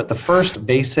understand. But the first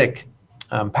basic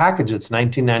package, it's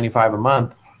 $19.95 a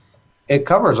month. It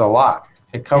covers a lot.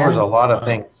 It covers a lot of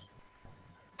things.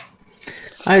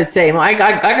 I would say, I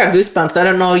got goosebumps. I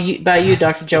don't know about you,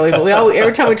 Dr. Joey, but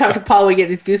every time we talk to Paul, we get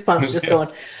these goosebumps just going,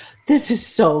 this is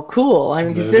so cool. I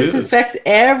mean, because this affects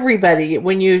everybody.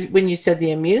 When you said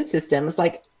the immune system, it's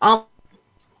like I'll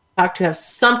talk to have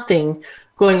something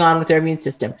going on with their immune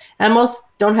system. And most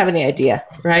don't have any idea,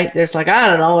 right? There's like, I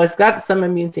don't know, I've got some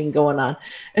immune thing going on.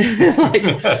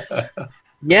 Like,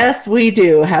 yes, we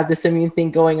do have this immune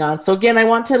thing going on. So again, I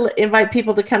want to invite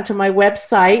people to come to my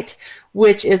website,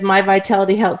 which is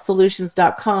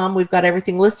myvitalityhealthsolutions.com. We've got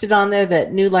everything listed on there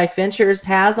that New Life Ventures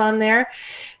has on there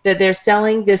that they're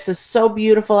selling. This is so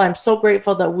beautiful. I'm so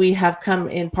grateful that we have come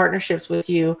in partnerships with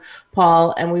you,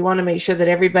 Paul, and we want to make sure that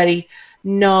everybody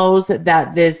knows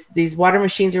that these water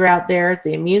machines are out there,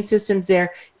 the immune system's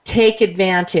there. Take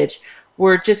advantage.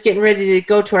 We're just getting ready to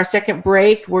go to our second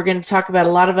break. We're going to talk about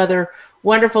a lot of other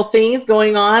wonderful things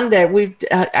going on that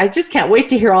I just can't wait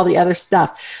to hear all the other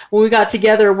stuff. When we got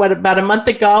together, about a month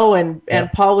ago, and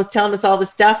Paul was telling us all this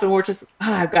stuff, and we're just,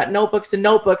 I've got notebooks and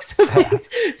notebooks of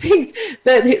things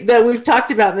that we've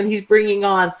talked about and that he's bringing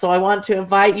on. So I want to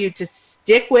invite you to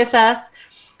stick with us.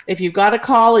 If you've got a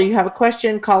call or you have a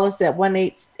question, call us at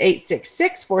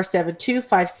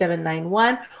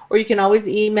 1-866-472-5791, or you can always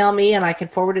email me and I can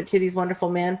forward it to these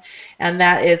wonderful men. And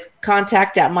that is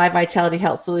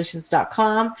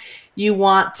contact@myvitalityhealthsolutions.com. You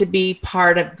want to be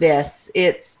part of this.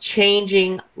 It's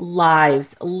changing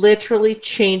lives, literally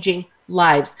changing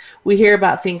lives. We hear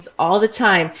about things all the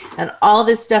time and all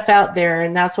this stuff out there,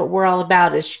 and that's what we're all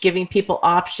about, is giving people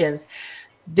options.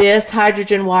 This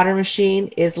hydrogen water machine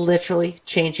is literally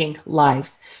changing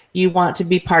lives. You want to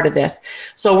be part of this.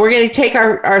 So we're going to take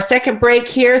our second break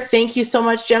here. Thank you so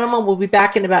much, gentlemen. We'll be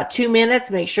back in about 2 minutes.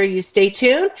 Make sure you stay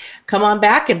tuned. Come on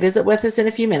back and visit with us in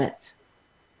a few minutes.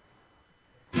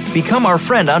 Become our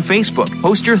friend on Facebook.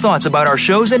 Post your thoughts about our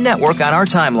shows and network on our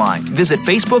timeline. Visit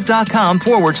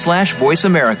facebook.com/Voice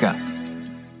America.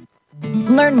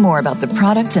 Learn more about the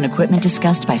products and equipment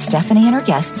discussed by Stephanie and her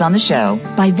guests on the show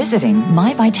by visiting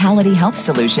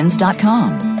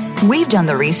myvitalityhealthsolutions.com. We've done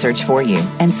the research for you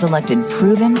and selected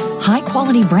proven,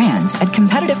 high-quality brands at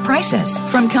competitive prices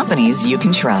from companies you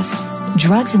can trust.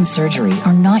 Drugs and surgery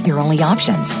are not your only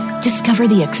options. Discover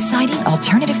the exciting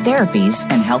alternative therapies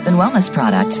and health and wellness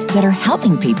products that are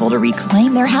helping people to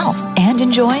reclaim their health and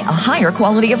enjoy a higher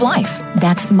quality of life.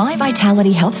 That's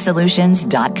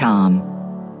myvitalityhealthsolutions.com.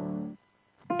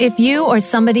 If you or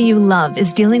somebody you love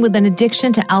is dealing with an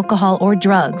addiction to alcohol or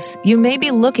drugs, you may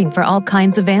be looking for all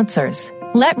kinds of answers.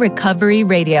 Let Recovery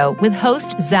Radio with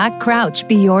host Zach Crouch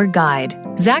be your guide.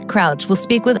 Zach Crouch will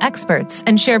speak with experts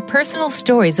and share personal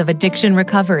stories of addiction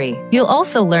recovery. You'll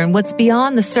also learn what's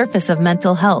beyond the surface of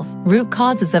mental health, root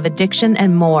causes of addiction,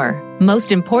 and more.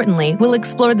 Most importantly, we'll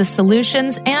explore the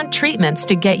solutions and treatments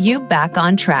to get you back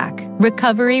on track.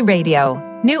 Recovery Radio.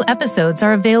 New episodes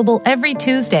are available every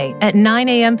Tuesday at 9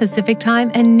 a.m. Pacific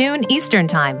Time and noon Eastern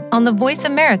Time on the Voice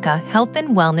America Health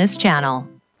and Wellness Channel.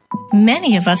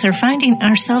 Many of us are finding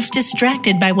ourselves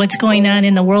distracted by what's going on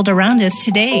in the world around us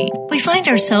today. We find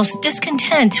ourselves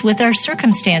discontent with our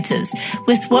circumstances,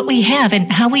 with what we have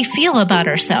and how we feel about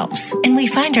ourselves. And we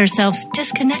find ourselves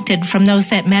disconnected from those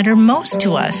that matter most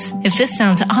to us. If this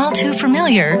sounds all too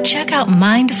familiar, check out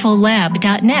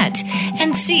mindfullab.net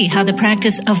and see how the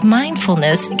practice of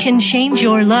mindfulness can change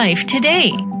your life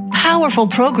today. Powerful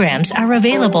programs are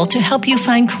available to help you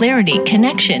find clarity,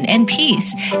 connection, and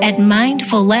peace at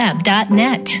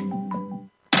mindfullab.net.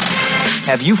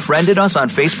 Have you friended us on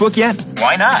Facebook yet?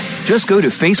 Why not? Just go to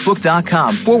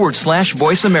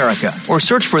facebook.com/Voice America or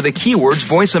search for the keywords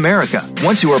Voice America.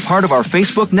 Once you are part of our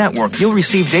Facebook network, you'll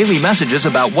receive daily messages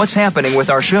about what's happening with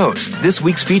our shows, this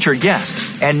week's featured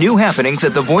guests, and new happenings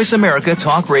at the Voice America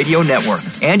Talk Radio Network.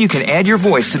 And you can add your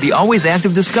voice to the always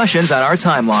active discussions on our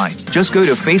timeline. Just go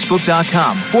to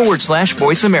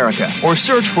facebook.com/Voice America or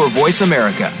search for Voice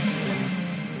America.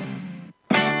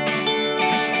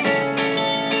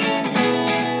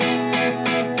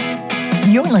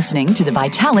 You're listening to the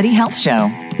Vitality Health Show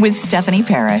with Stephanie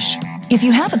Parrish. If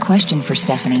you have a question for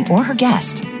Stephanie or her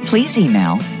guest, please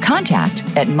email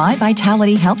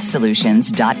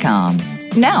contact@myvitalityhealthsolutions.com.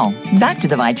 Now, back to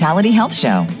the Vitality Health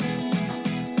Show.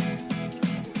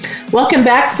 Welcome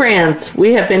back, friends.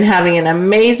 We have been having an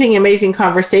amazing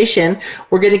conversation.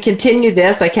 We're going to continue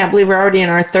this. I can't believe we're already in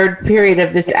our third period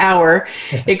of this hour.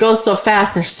 It goes so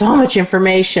fast. There's so much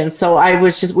information. So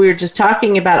we were just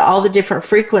talking about all the different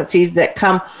frequencies that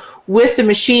come with the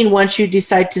machine once you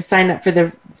decide to sign up for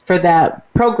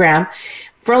that program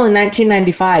for only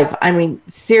 $19.95. I mean,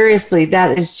 seriously,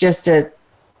 that is just a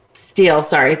steal.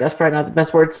 Sorry, that's probably not the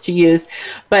best words to use,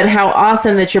 but how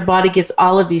awesome that your body gets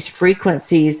all of these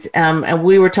frequencies. And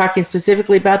we were talking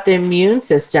specifically about the immune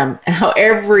system and how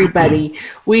everybody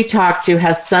we talk to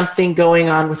has something going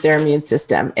on with their immune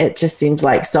system. It just seems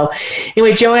like. So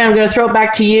anyway, Joey, I'm going to throw it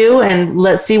back to you and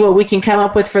let's see what we can come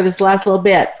up with for this last little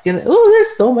bit.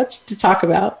 There's so much to talk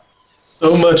about.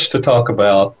 So much to talk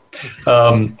about.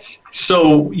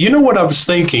 So, you know what I was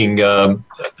thinking?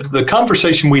 The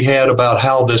conversation we had about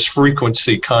how this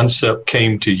frequency concept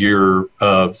came to your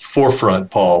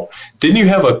forefront, Paul. Didn't you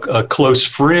have a close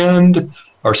friend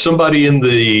or somebody in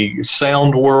the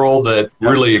sound world that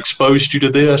really exposed you to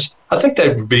this? I think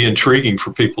that would be intriguing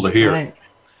for people to hear. Right.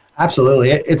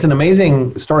 Absolutely. It's an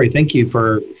amazing story. Thank you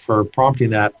for prompting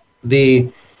that.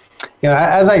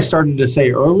 As I started to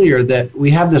say earlier, that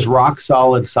we have this rock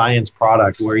solid science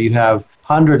product where you have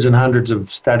hundreds and hundreds of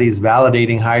studies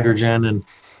validating hydrogen.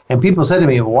 And people said to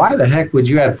me, why the heck would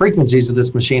you add frequencies to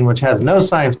this machine, which has no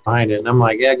science behind it? And I'm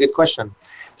like, yeah, good question.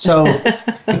 So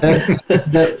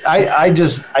I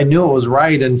knew it was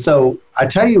right. And so I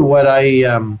tell you what I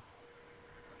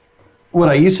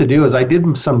used to do is I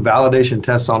did some validation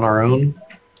tests on our own,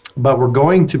 but we're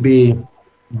going to be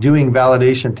doing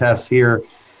validation tests here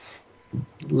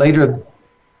later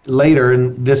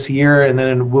in this year, and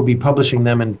then we'll be publishing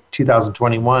them in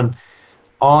 2021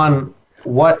 on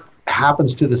what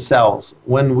happens to the cells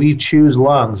when we choose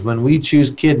lungs, when we choose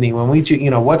kidney, when we choose,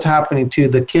 what's happening to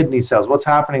the kidney cells, what's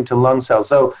happening to lung cells.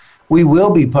 So we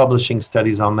will be publishing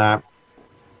studies on that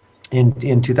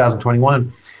in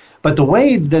 2021. But the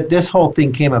way that this whole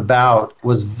thing came about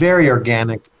was very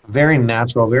organic, very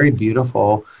natural, very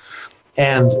beautiful.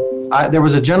 And there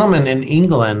was a gentleman in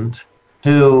England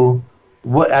who,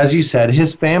 as you said,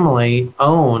 his family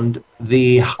owned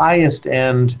the highest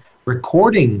end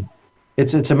recording.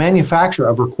 It's a manufacturer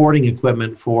of recording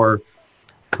equipment for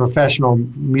professional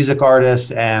music artists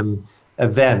and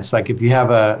events. Like if you have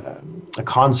a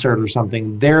concert or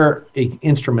something, their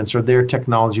instruments or their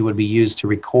technology would be used to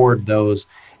record those.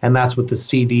 And that's what the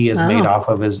CD is made off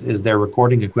of, is their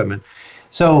recording equipment.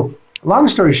 So long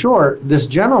story short, this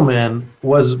gentleman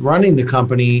was running the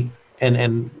company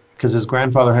and because his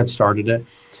grandfather had started it.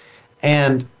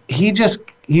 And he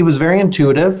was very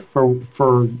intuitive for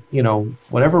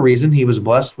whatever reason. He was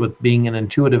blessed with being an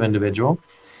intuitive individual,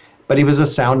 but he was a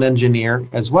sound engineer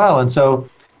as well. And so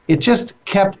it just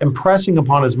kept impressing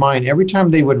upon his mind. Every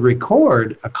time they would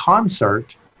record a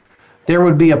concert, there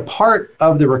would be a part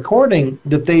of the recording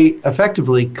that they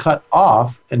effectively cut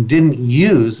off and didn't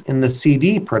use in the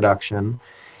CD production.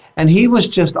 And he was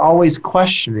just always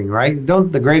questioning, right?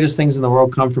 Don't the greatest things in the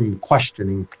world come from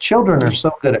questioning? Children are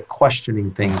so good at questioning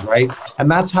things, right?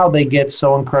 And that's how they get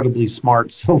so incredibly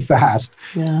smart so fast,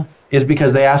 is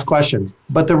because they ask questions.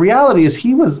 But the reality is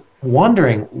he was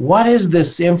wondering, what is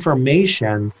this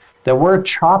information that we're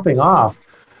chopping off?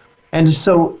 And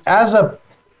so as a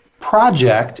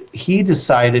project, he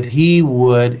decided he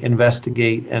would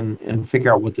investigate and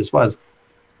figure out what this was.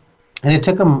 And it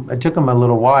took him a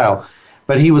little while.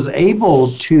 But he was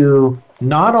able to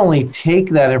not only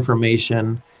take that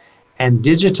information and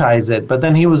digitize it, but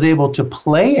then he was able to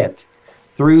play it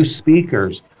through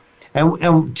speakers.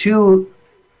 And to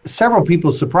several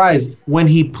people's surprise, when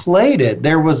he played it,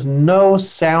 there was no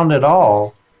sound at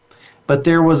all, but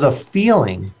there was a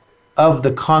feeling of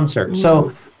the concert. Mm-hmm.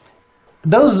 So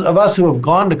those of us who have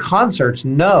gone to concerts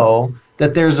know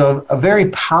that there's a very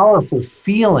powerful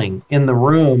feeling in the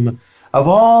room of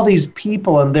all these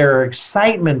people and their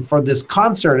excitement for this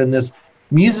concert and this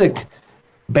music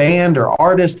band or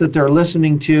artist that they're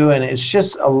listening to, and it's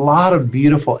just a lot of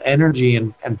beautiful energy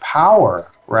and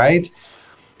power, right?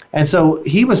 And so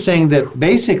he was saying that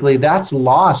basically that's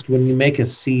lost when you make a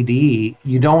CD.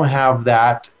 You don't have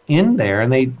that in there,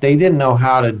 and they didn't know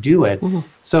how to do it. Mm-hmm.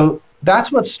 So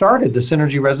that's what started the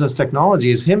Synergy Resonance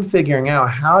Technology, is him figuring out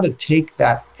how to take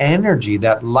that energy,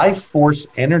 that life force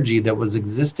energy that was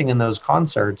existing in those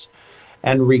concerts,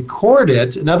 and record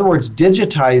it. In other words,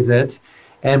 digitize it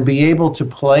and be able to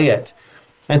play it.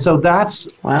 And so that's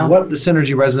what the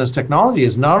Synergy Resonance Technology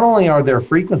is. Not only are there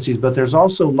frequencies, but there's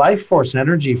also life force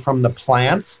energy from the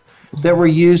plants that were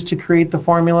used to create the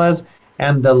formulas,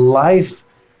 and the life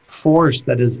force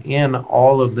that is in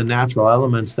all of the natural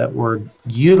elements that were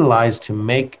utilized to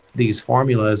make these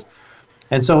formulas.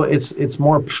 And so it's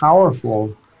more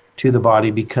powerful to the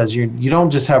body, because you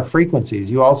don't just have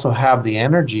frequencies, you also have the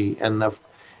energy and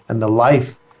the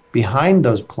life behind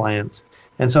those plants.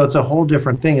 And so it's a whole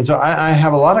different thing. And so I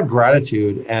have a lot of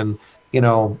gratitude, and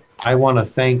I want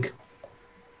to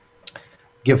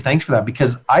give thanks for that,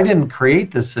 because I didn't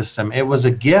create this system. It was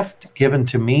a gift given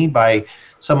to me by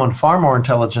someone far more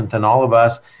intelligent than all of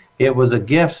us. It was a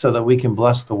gift so that we can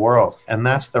bless the world. And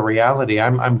that's the reality.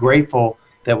 I'm grateful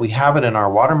that we have it in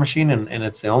our water machine, and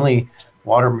it's the only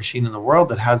water machine in the world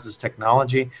that has this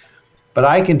technology. But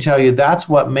I can tell you that's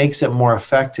what makes it more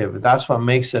effective. That's what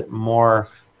makes it more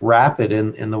rapid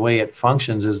in the way it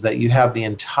functions, is that you have the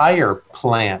entire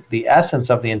plant, the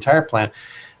essence of the entire plant.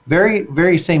 Very,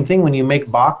 very same thing when you make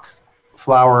Bach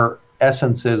flower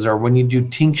essences, or when you do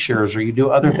tinctures, or you do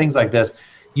other things like this.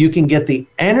 You can get the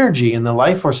energy and the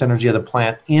life force energy of the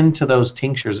plant into those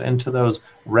tinctures, into those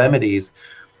remedies.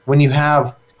 When you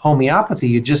have homeopathy,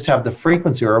 you just have the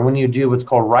frequency, or when you do what's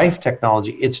called Rife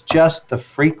technology, it's just the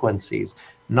frequencies,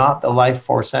 not the life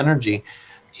force energy.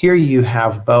 Here you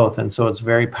have both, and so it's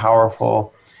very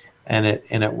powerful, and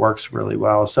it works really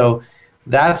well. So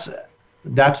that's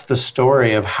the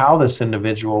story of how this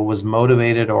individual was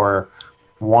motivated or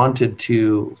wanted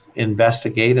to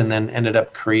investigate, and then ended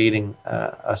up creating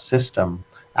a system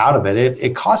out of it.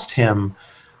 It cost him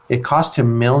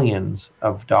millions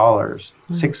of dollars.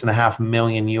 $6.5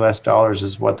 million US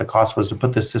is what the cost was to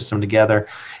put this system together.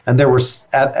 And there was,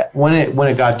 when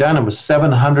it got done, it was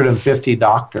 750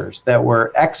 doctors that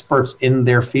were experts in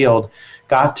their field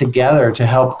got together to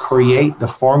help create the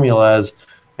formulas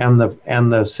and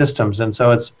the systems. And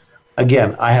so it's,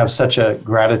 again, I have such a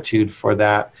gratitude for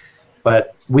that.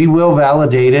 But we will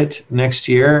validate it next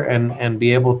year and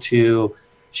be able to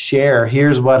share,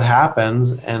 here's what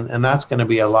happens, and that's going to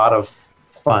be a lot of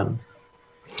fun.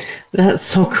 That's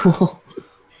so cool.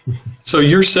 So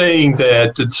you're saying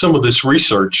that some of this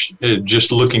research,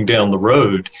 just looking down the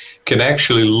road, can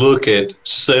actually look at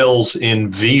cells in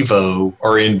vivo,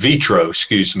 or in vitro,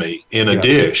 in a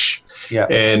dish,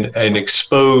 and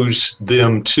expose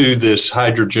them to this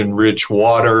hydrogen-rich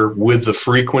water with the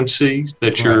frequencies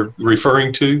that you're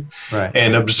referring to,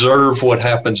 and observe what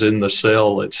happens in the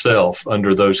cell itself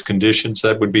under those conditions.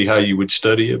 That would be how you would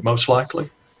study it, most likely?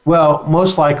 Well,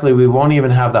 most likely we won't even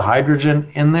have the hydrogen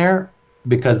in there,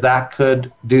 because that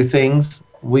could do things.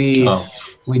 We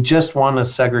just want to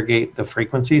segregate the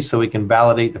frequencies so we can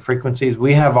validate the frequencies.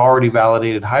 We have already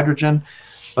validated hydrogen,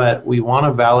 but we want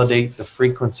to validate the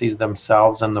frequencies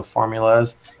themselves and the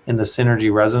formulas in the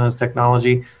Synergy Resonance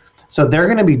Technology. So they're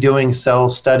going to be doing cell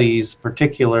studies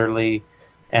particularly,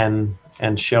 and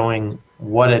showing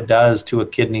what it does to a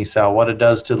kidney cell, what it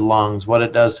does to the lungs, what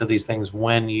it does to these things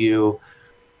when you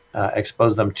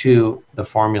expose them to the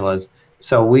formulas.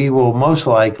 So we will most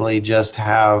likely just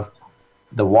have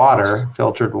the water,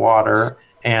 filtered water,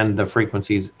 and the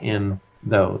frequencies in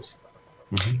those.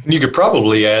 You could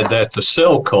probably add that to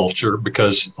cell culture,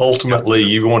 because ultimately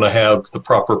you want to have the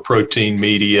proper protein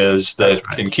medias that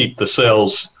can keep the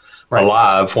cells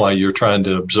alive while you're trying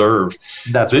to observe.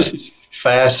 This is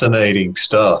fascinating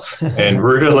stuff. And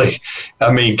really,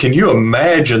 I mean, can you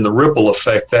imagine the ripple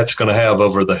effect that's going to have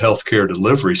over the healthcare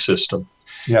delivery system?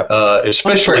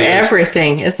 Especially for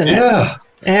everything, isn't it? Yeah.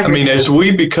 Everything. I mean, as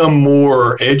we become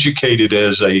more educated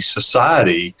as a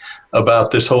society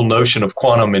about this whole notion of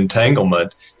quantum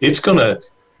entanglement, it's going to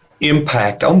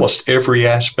impact almost every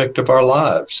aspect of our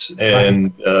lives.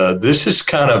 And this is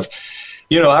kind of,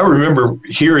 I remember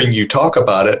hearing you talk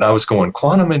about it, and I was going,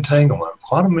 quantum entanglement.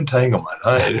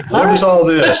 What is all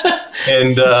this?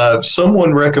 And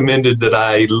someone recommended that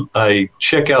I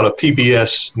check out a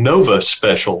PBS Nova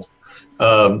special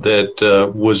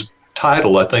that was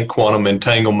titled, I think, Quantum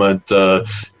Entanglement,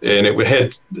 and it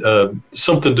had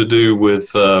something to do with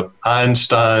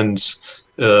Einstein's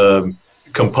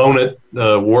component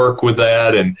work with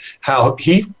that, and how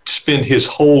he spent his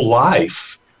whole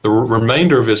life the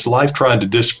remainder of his life trying to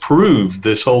disprove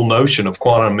this whole notion of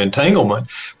quantum entanglement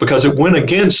because it went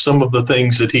against some of the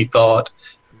things that he thought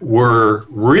were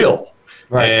real.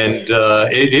 Right. And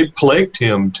it plagued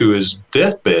him to his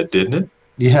deathbed, didn't it?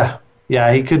 Yeah.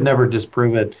 Yeah, he could never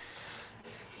disprove it.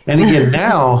 And again,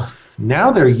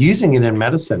 now they're using it in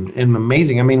medicine. And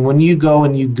amazing. I mean, when you go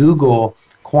and you Google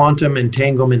quantum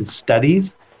entanglement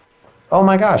studies, oh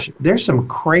my gosh, there's some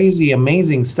crazy,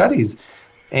 amazing studies.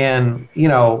 And, you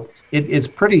know, it's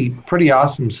pretty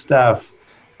awesome stuff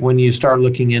when you start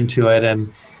looking into it.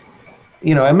 And,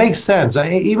 you know, it makes sense.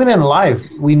 Even in life,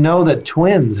 we know that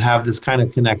twins have this kind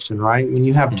of connection, right? When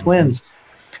you have twins,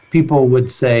 people would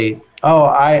say, oh,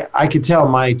 I could tell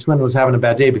my twin was having a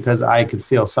bad day because I could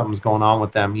feel something's going on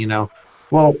with them, you know.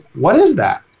 Well, what is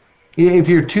that? If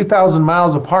you're 2,000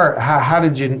 miles apart, how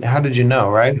did you know,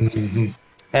 right? Mm-hmm.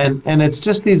 And it's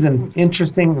just these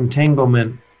interesting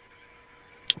entanglement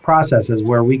processes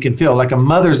where we can feel like a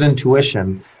mother's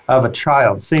intuition of a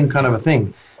child, same kind of a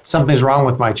thing. Something's wrong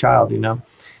with my child, you know.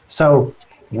 So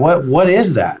what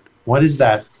is that? What is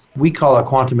that? We call it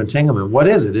quantum entanglement. What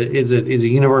is it? Is it a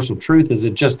universal truth? Is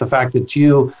it just the fact that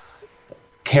you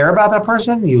care about that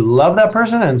person, you love that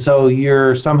person, and so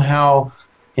you're somehow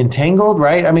entangled,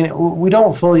 right? I mean, we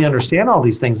don't fully understand all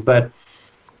these things, but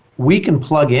we can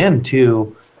plug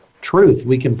into truth.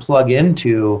 We can plug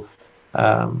into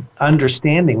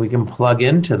understanding. We can plug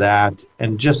into that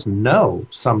and just know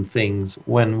some things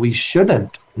when we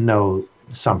shouldn't know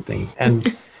something.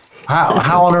 And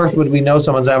how on earth would we know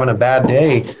someone's having a bad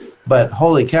day? But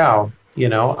holy cow, you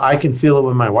know, I can feel it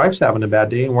when my wife's having a bad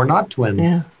day and we're not twins.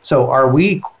 Yeah. So are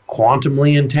we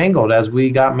quantumly entangled as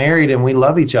we got married and we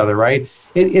love each other, right?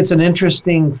 It's an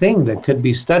interesting thing that could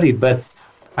be studied, but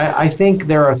I think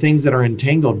there are things that are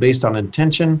entangled based on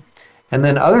intention, and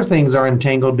then other things are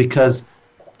entangled because,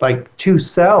 like, two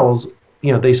cells,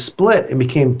 you know, they split and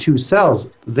became two cells.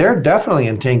 They're definitely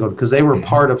entangled because they were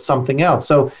part of something else.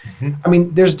 So, I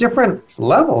mean, there's different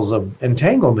levels of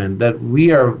entanglement that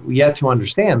we are yet to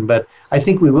understand, but I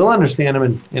think we will understand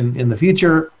them in the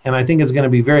future, and I think it's going to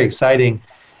be very exciting.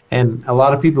 And a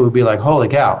lot of people would be like, holy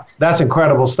cow, that's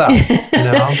incredible stuff, you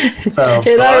know? So,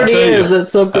 it already is.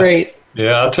 It's so great.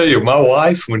 Yeah, I'll tell you, my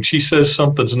wife, when she says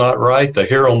something's not right, the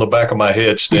hair on the back of my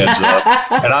head stands up,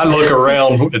 and I look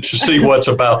around to see what's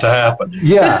about to happen.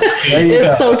 Yeah,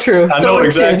 it's so true. I know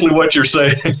exactly what you're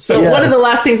saying. So one of the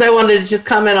last things I wanted to just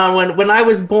comment on, when I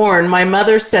was born, my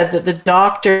mother said that the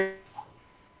doctor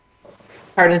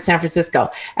in San Francisco,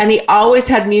 and he always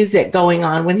had music going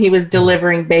on when he was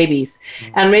delivering babies,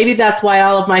 and maybe that's why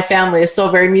all of my family is so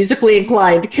very musically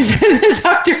inclined, because the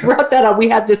doctor brought that up. We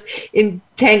had this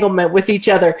entanglement with each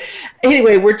other.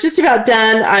 Anyway, we're just about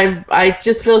done. I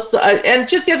just feel so, and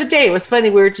just the other day it was funny,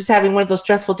 we were just having one of those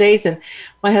stressful days, and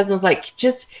my husband's like,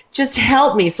 just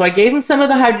help me. So I gave him some of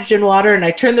the hydrogen water, and I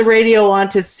turned the radio on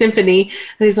to symphony,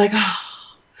 and he's like, oh,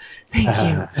 thank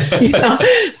you. You know?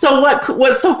 So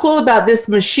what's so cool about this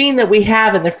machine that we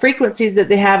have and the frequencies that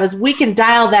they have is we can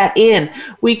dial that in.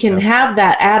 We can have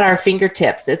that at our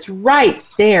fingertips. It's right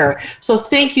there. So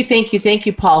thank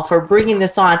you, Paul, for bringing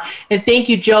this on. And thank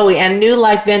you, Joey, and New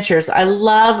Life Ventures. I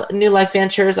love New Life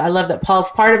Ventures. I love that Paul's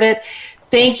part of it.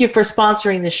 Thank you for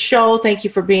sponsoring the show. Thank you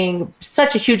for being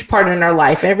such a huge part in our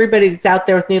life. Everybody that's out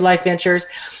there with New Life Ventures,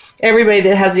 everybody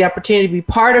that has the opportunity to be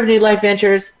part of New Life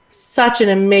Ventures, such an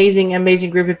amazing, amazing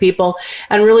group of people.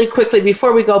 And really quickly,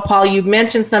 before we go, Paul, you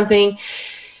mentioned something,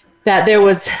 that there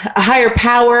was a higher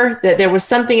power, that there was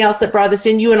something else that brought this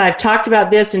in. You and I have talked about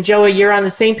this, and Joey, you're on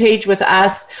the same page with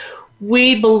us.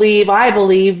 I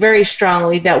believe very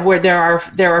strongly that where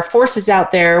there are forces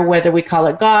out there, whether we call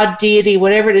it God, deity,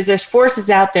 whatever it is, there's forces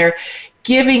out there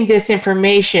giving this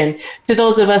information to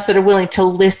those of us that are willing to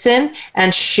listen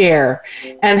and share.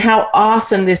 And how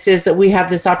awesome this is that we have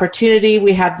this opportunity.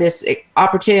 We have this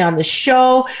opportunity on the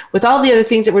show with all the other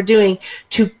things that we're doing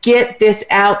to get this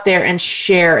out there and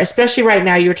share, especially right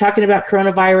now. You were talking about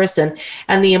coronavirus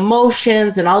and the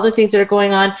emotions and all the things that are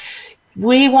going on.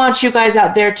 We want you guys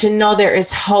out there to know there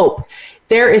is hope.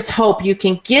 There is hope. You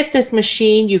can get this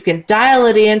machine. You can dial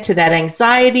it into that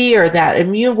anxiety or that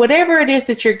immune, whatever it is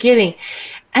that you're getting,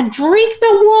 and drink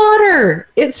the water.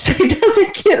 It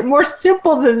doesn't get more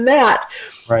simple than that.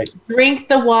 Right. Drink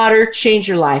the water, change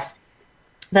your life.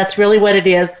 That's really what it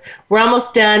is. We're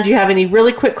almost done. Do you have any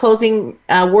really quick closing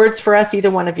words for us,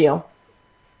 either one of you?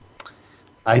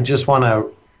 I just want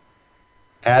to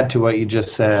add to what you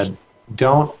just said.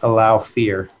 Don't allow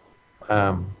fear.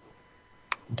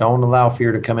 Don't allow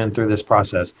fear to come in through this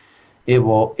process. It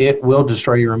will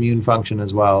destroy your immune function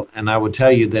as well. And I would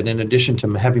tell you that in addition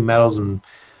to heavy metals and,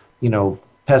 you know,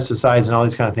 pesticides and all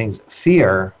these kind of things,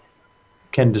 fear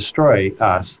can destroy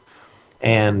us.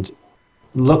 And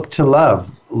look to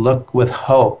love, look with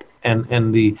hope.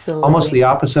 And the almost the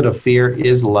opposite of fear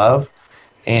is love.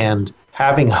 And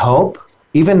having hope,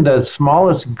 even the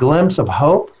smallest glimpse of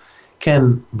hope,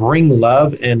 can bring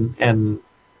love and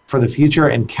for the future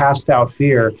and cast out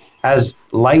fear. As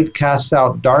light casts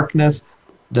out darkness,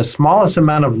 the smallest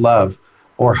amount of love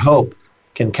or hope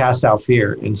can cast out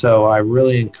fear. And so I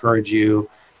really encourage you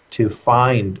to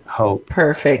find hope.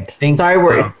 Perfect.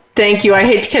 Thank you. I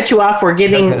hate to cut you off. We're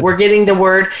getting the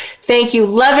word. Thank you.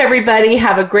 Love everybody.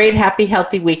 Have a great, happy,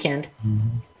 healthy weekend.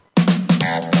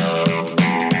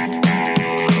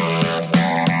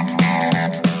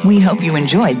 We hope you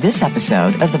enjoyed this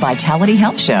episode of the Vitality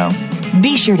Health Show.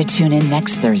 Be sure to tune in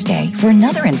next Thursday for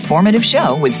another informative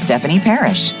show with Stephanie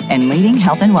Parrish and leading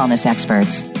health and wellness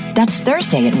experts. That's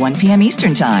Thursday at 1 p.m.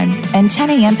 Eastern Time and 10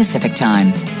 a.m. Pacific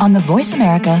Time on the Voice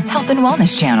America Health and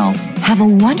Wellness Channel. Have a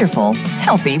wonderful,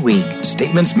 healthy week.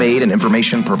 Statements made and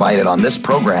information provided on this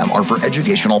program are for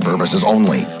educational purposes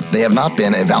only. They have not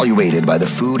been evaluated by the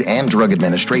Food and Drug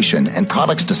Administration, and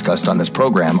products discussed on this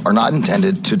program are not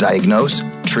intended to diagnose,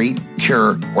 treat,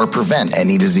 cure, or prevent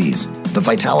any disease. The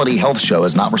Vitality Health Show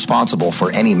is not responsible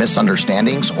for any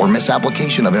misunderstandings or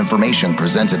misapplication of information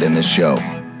presented in this show.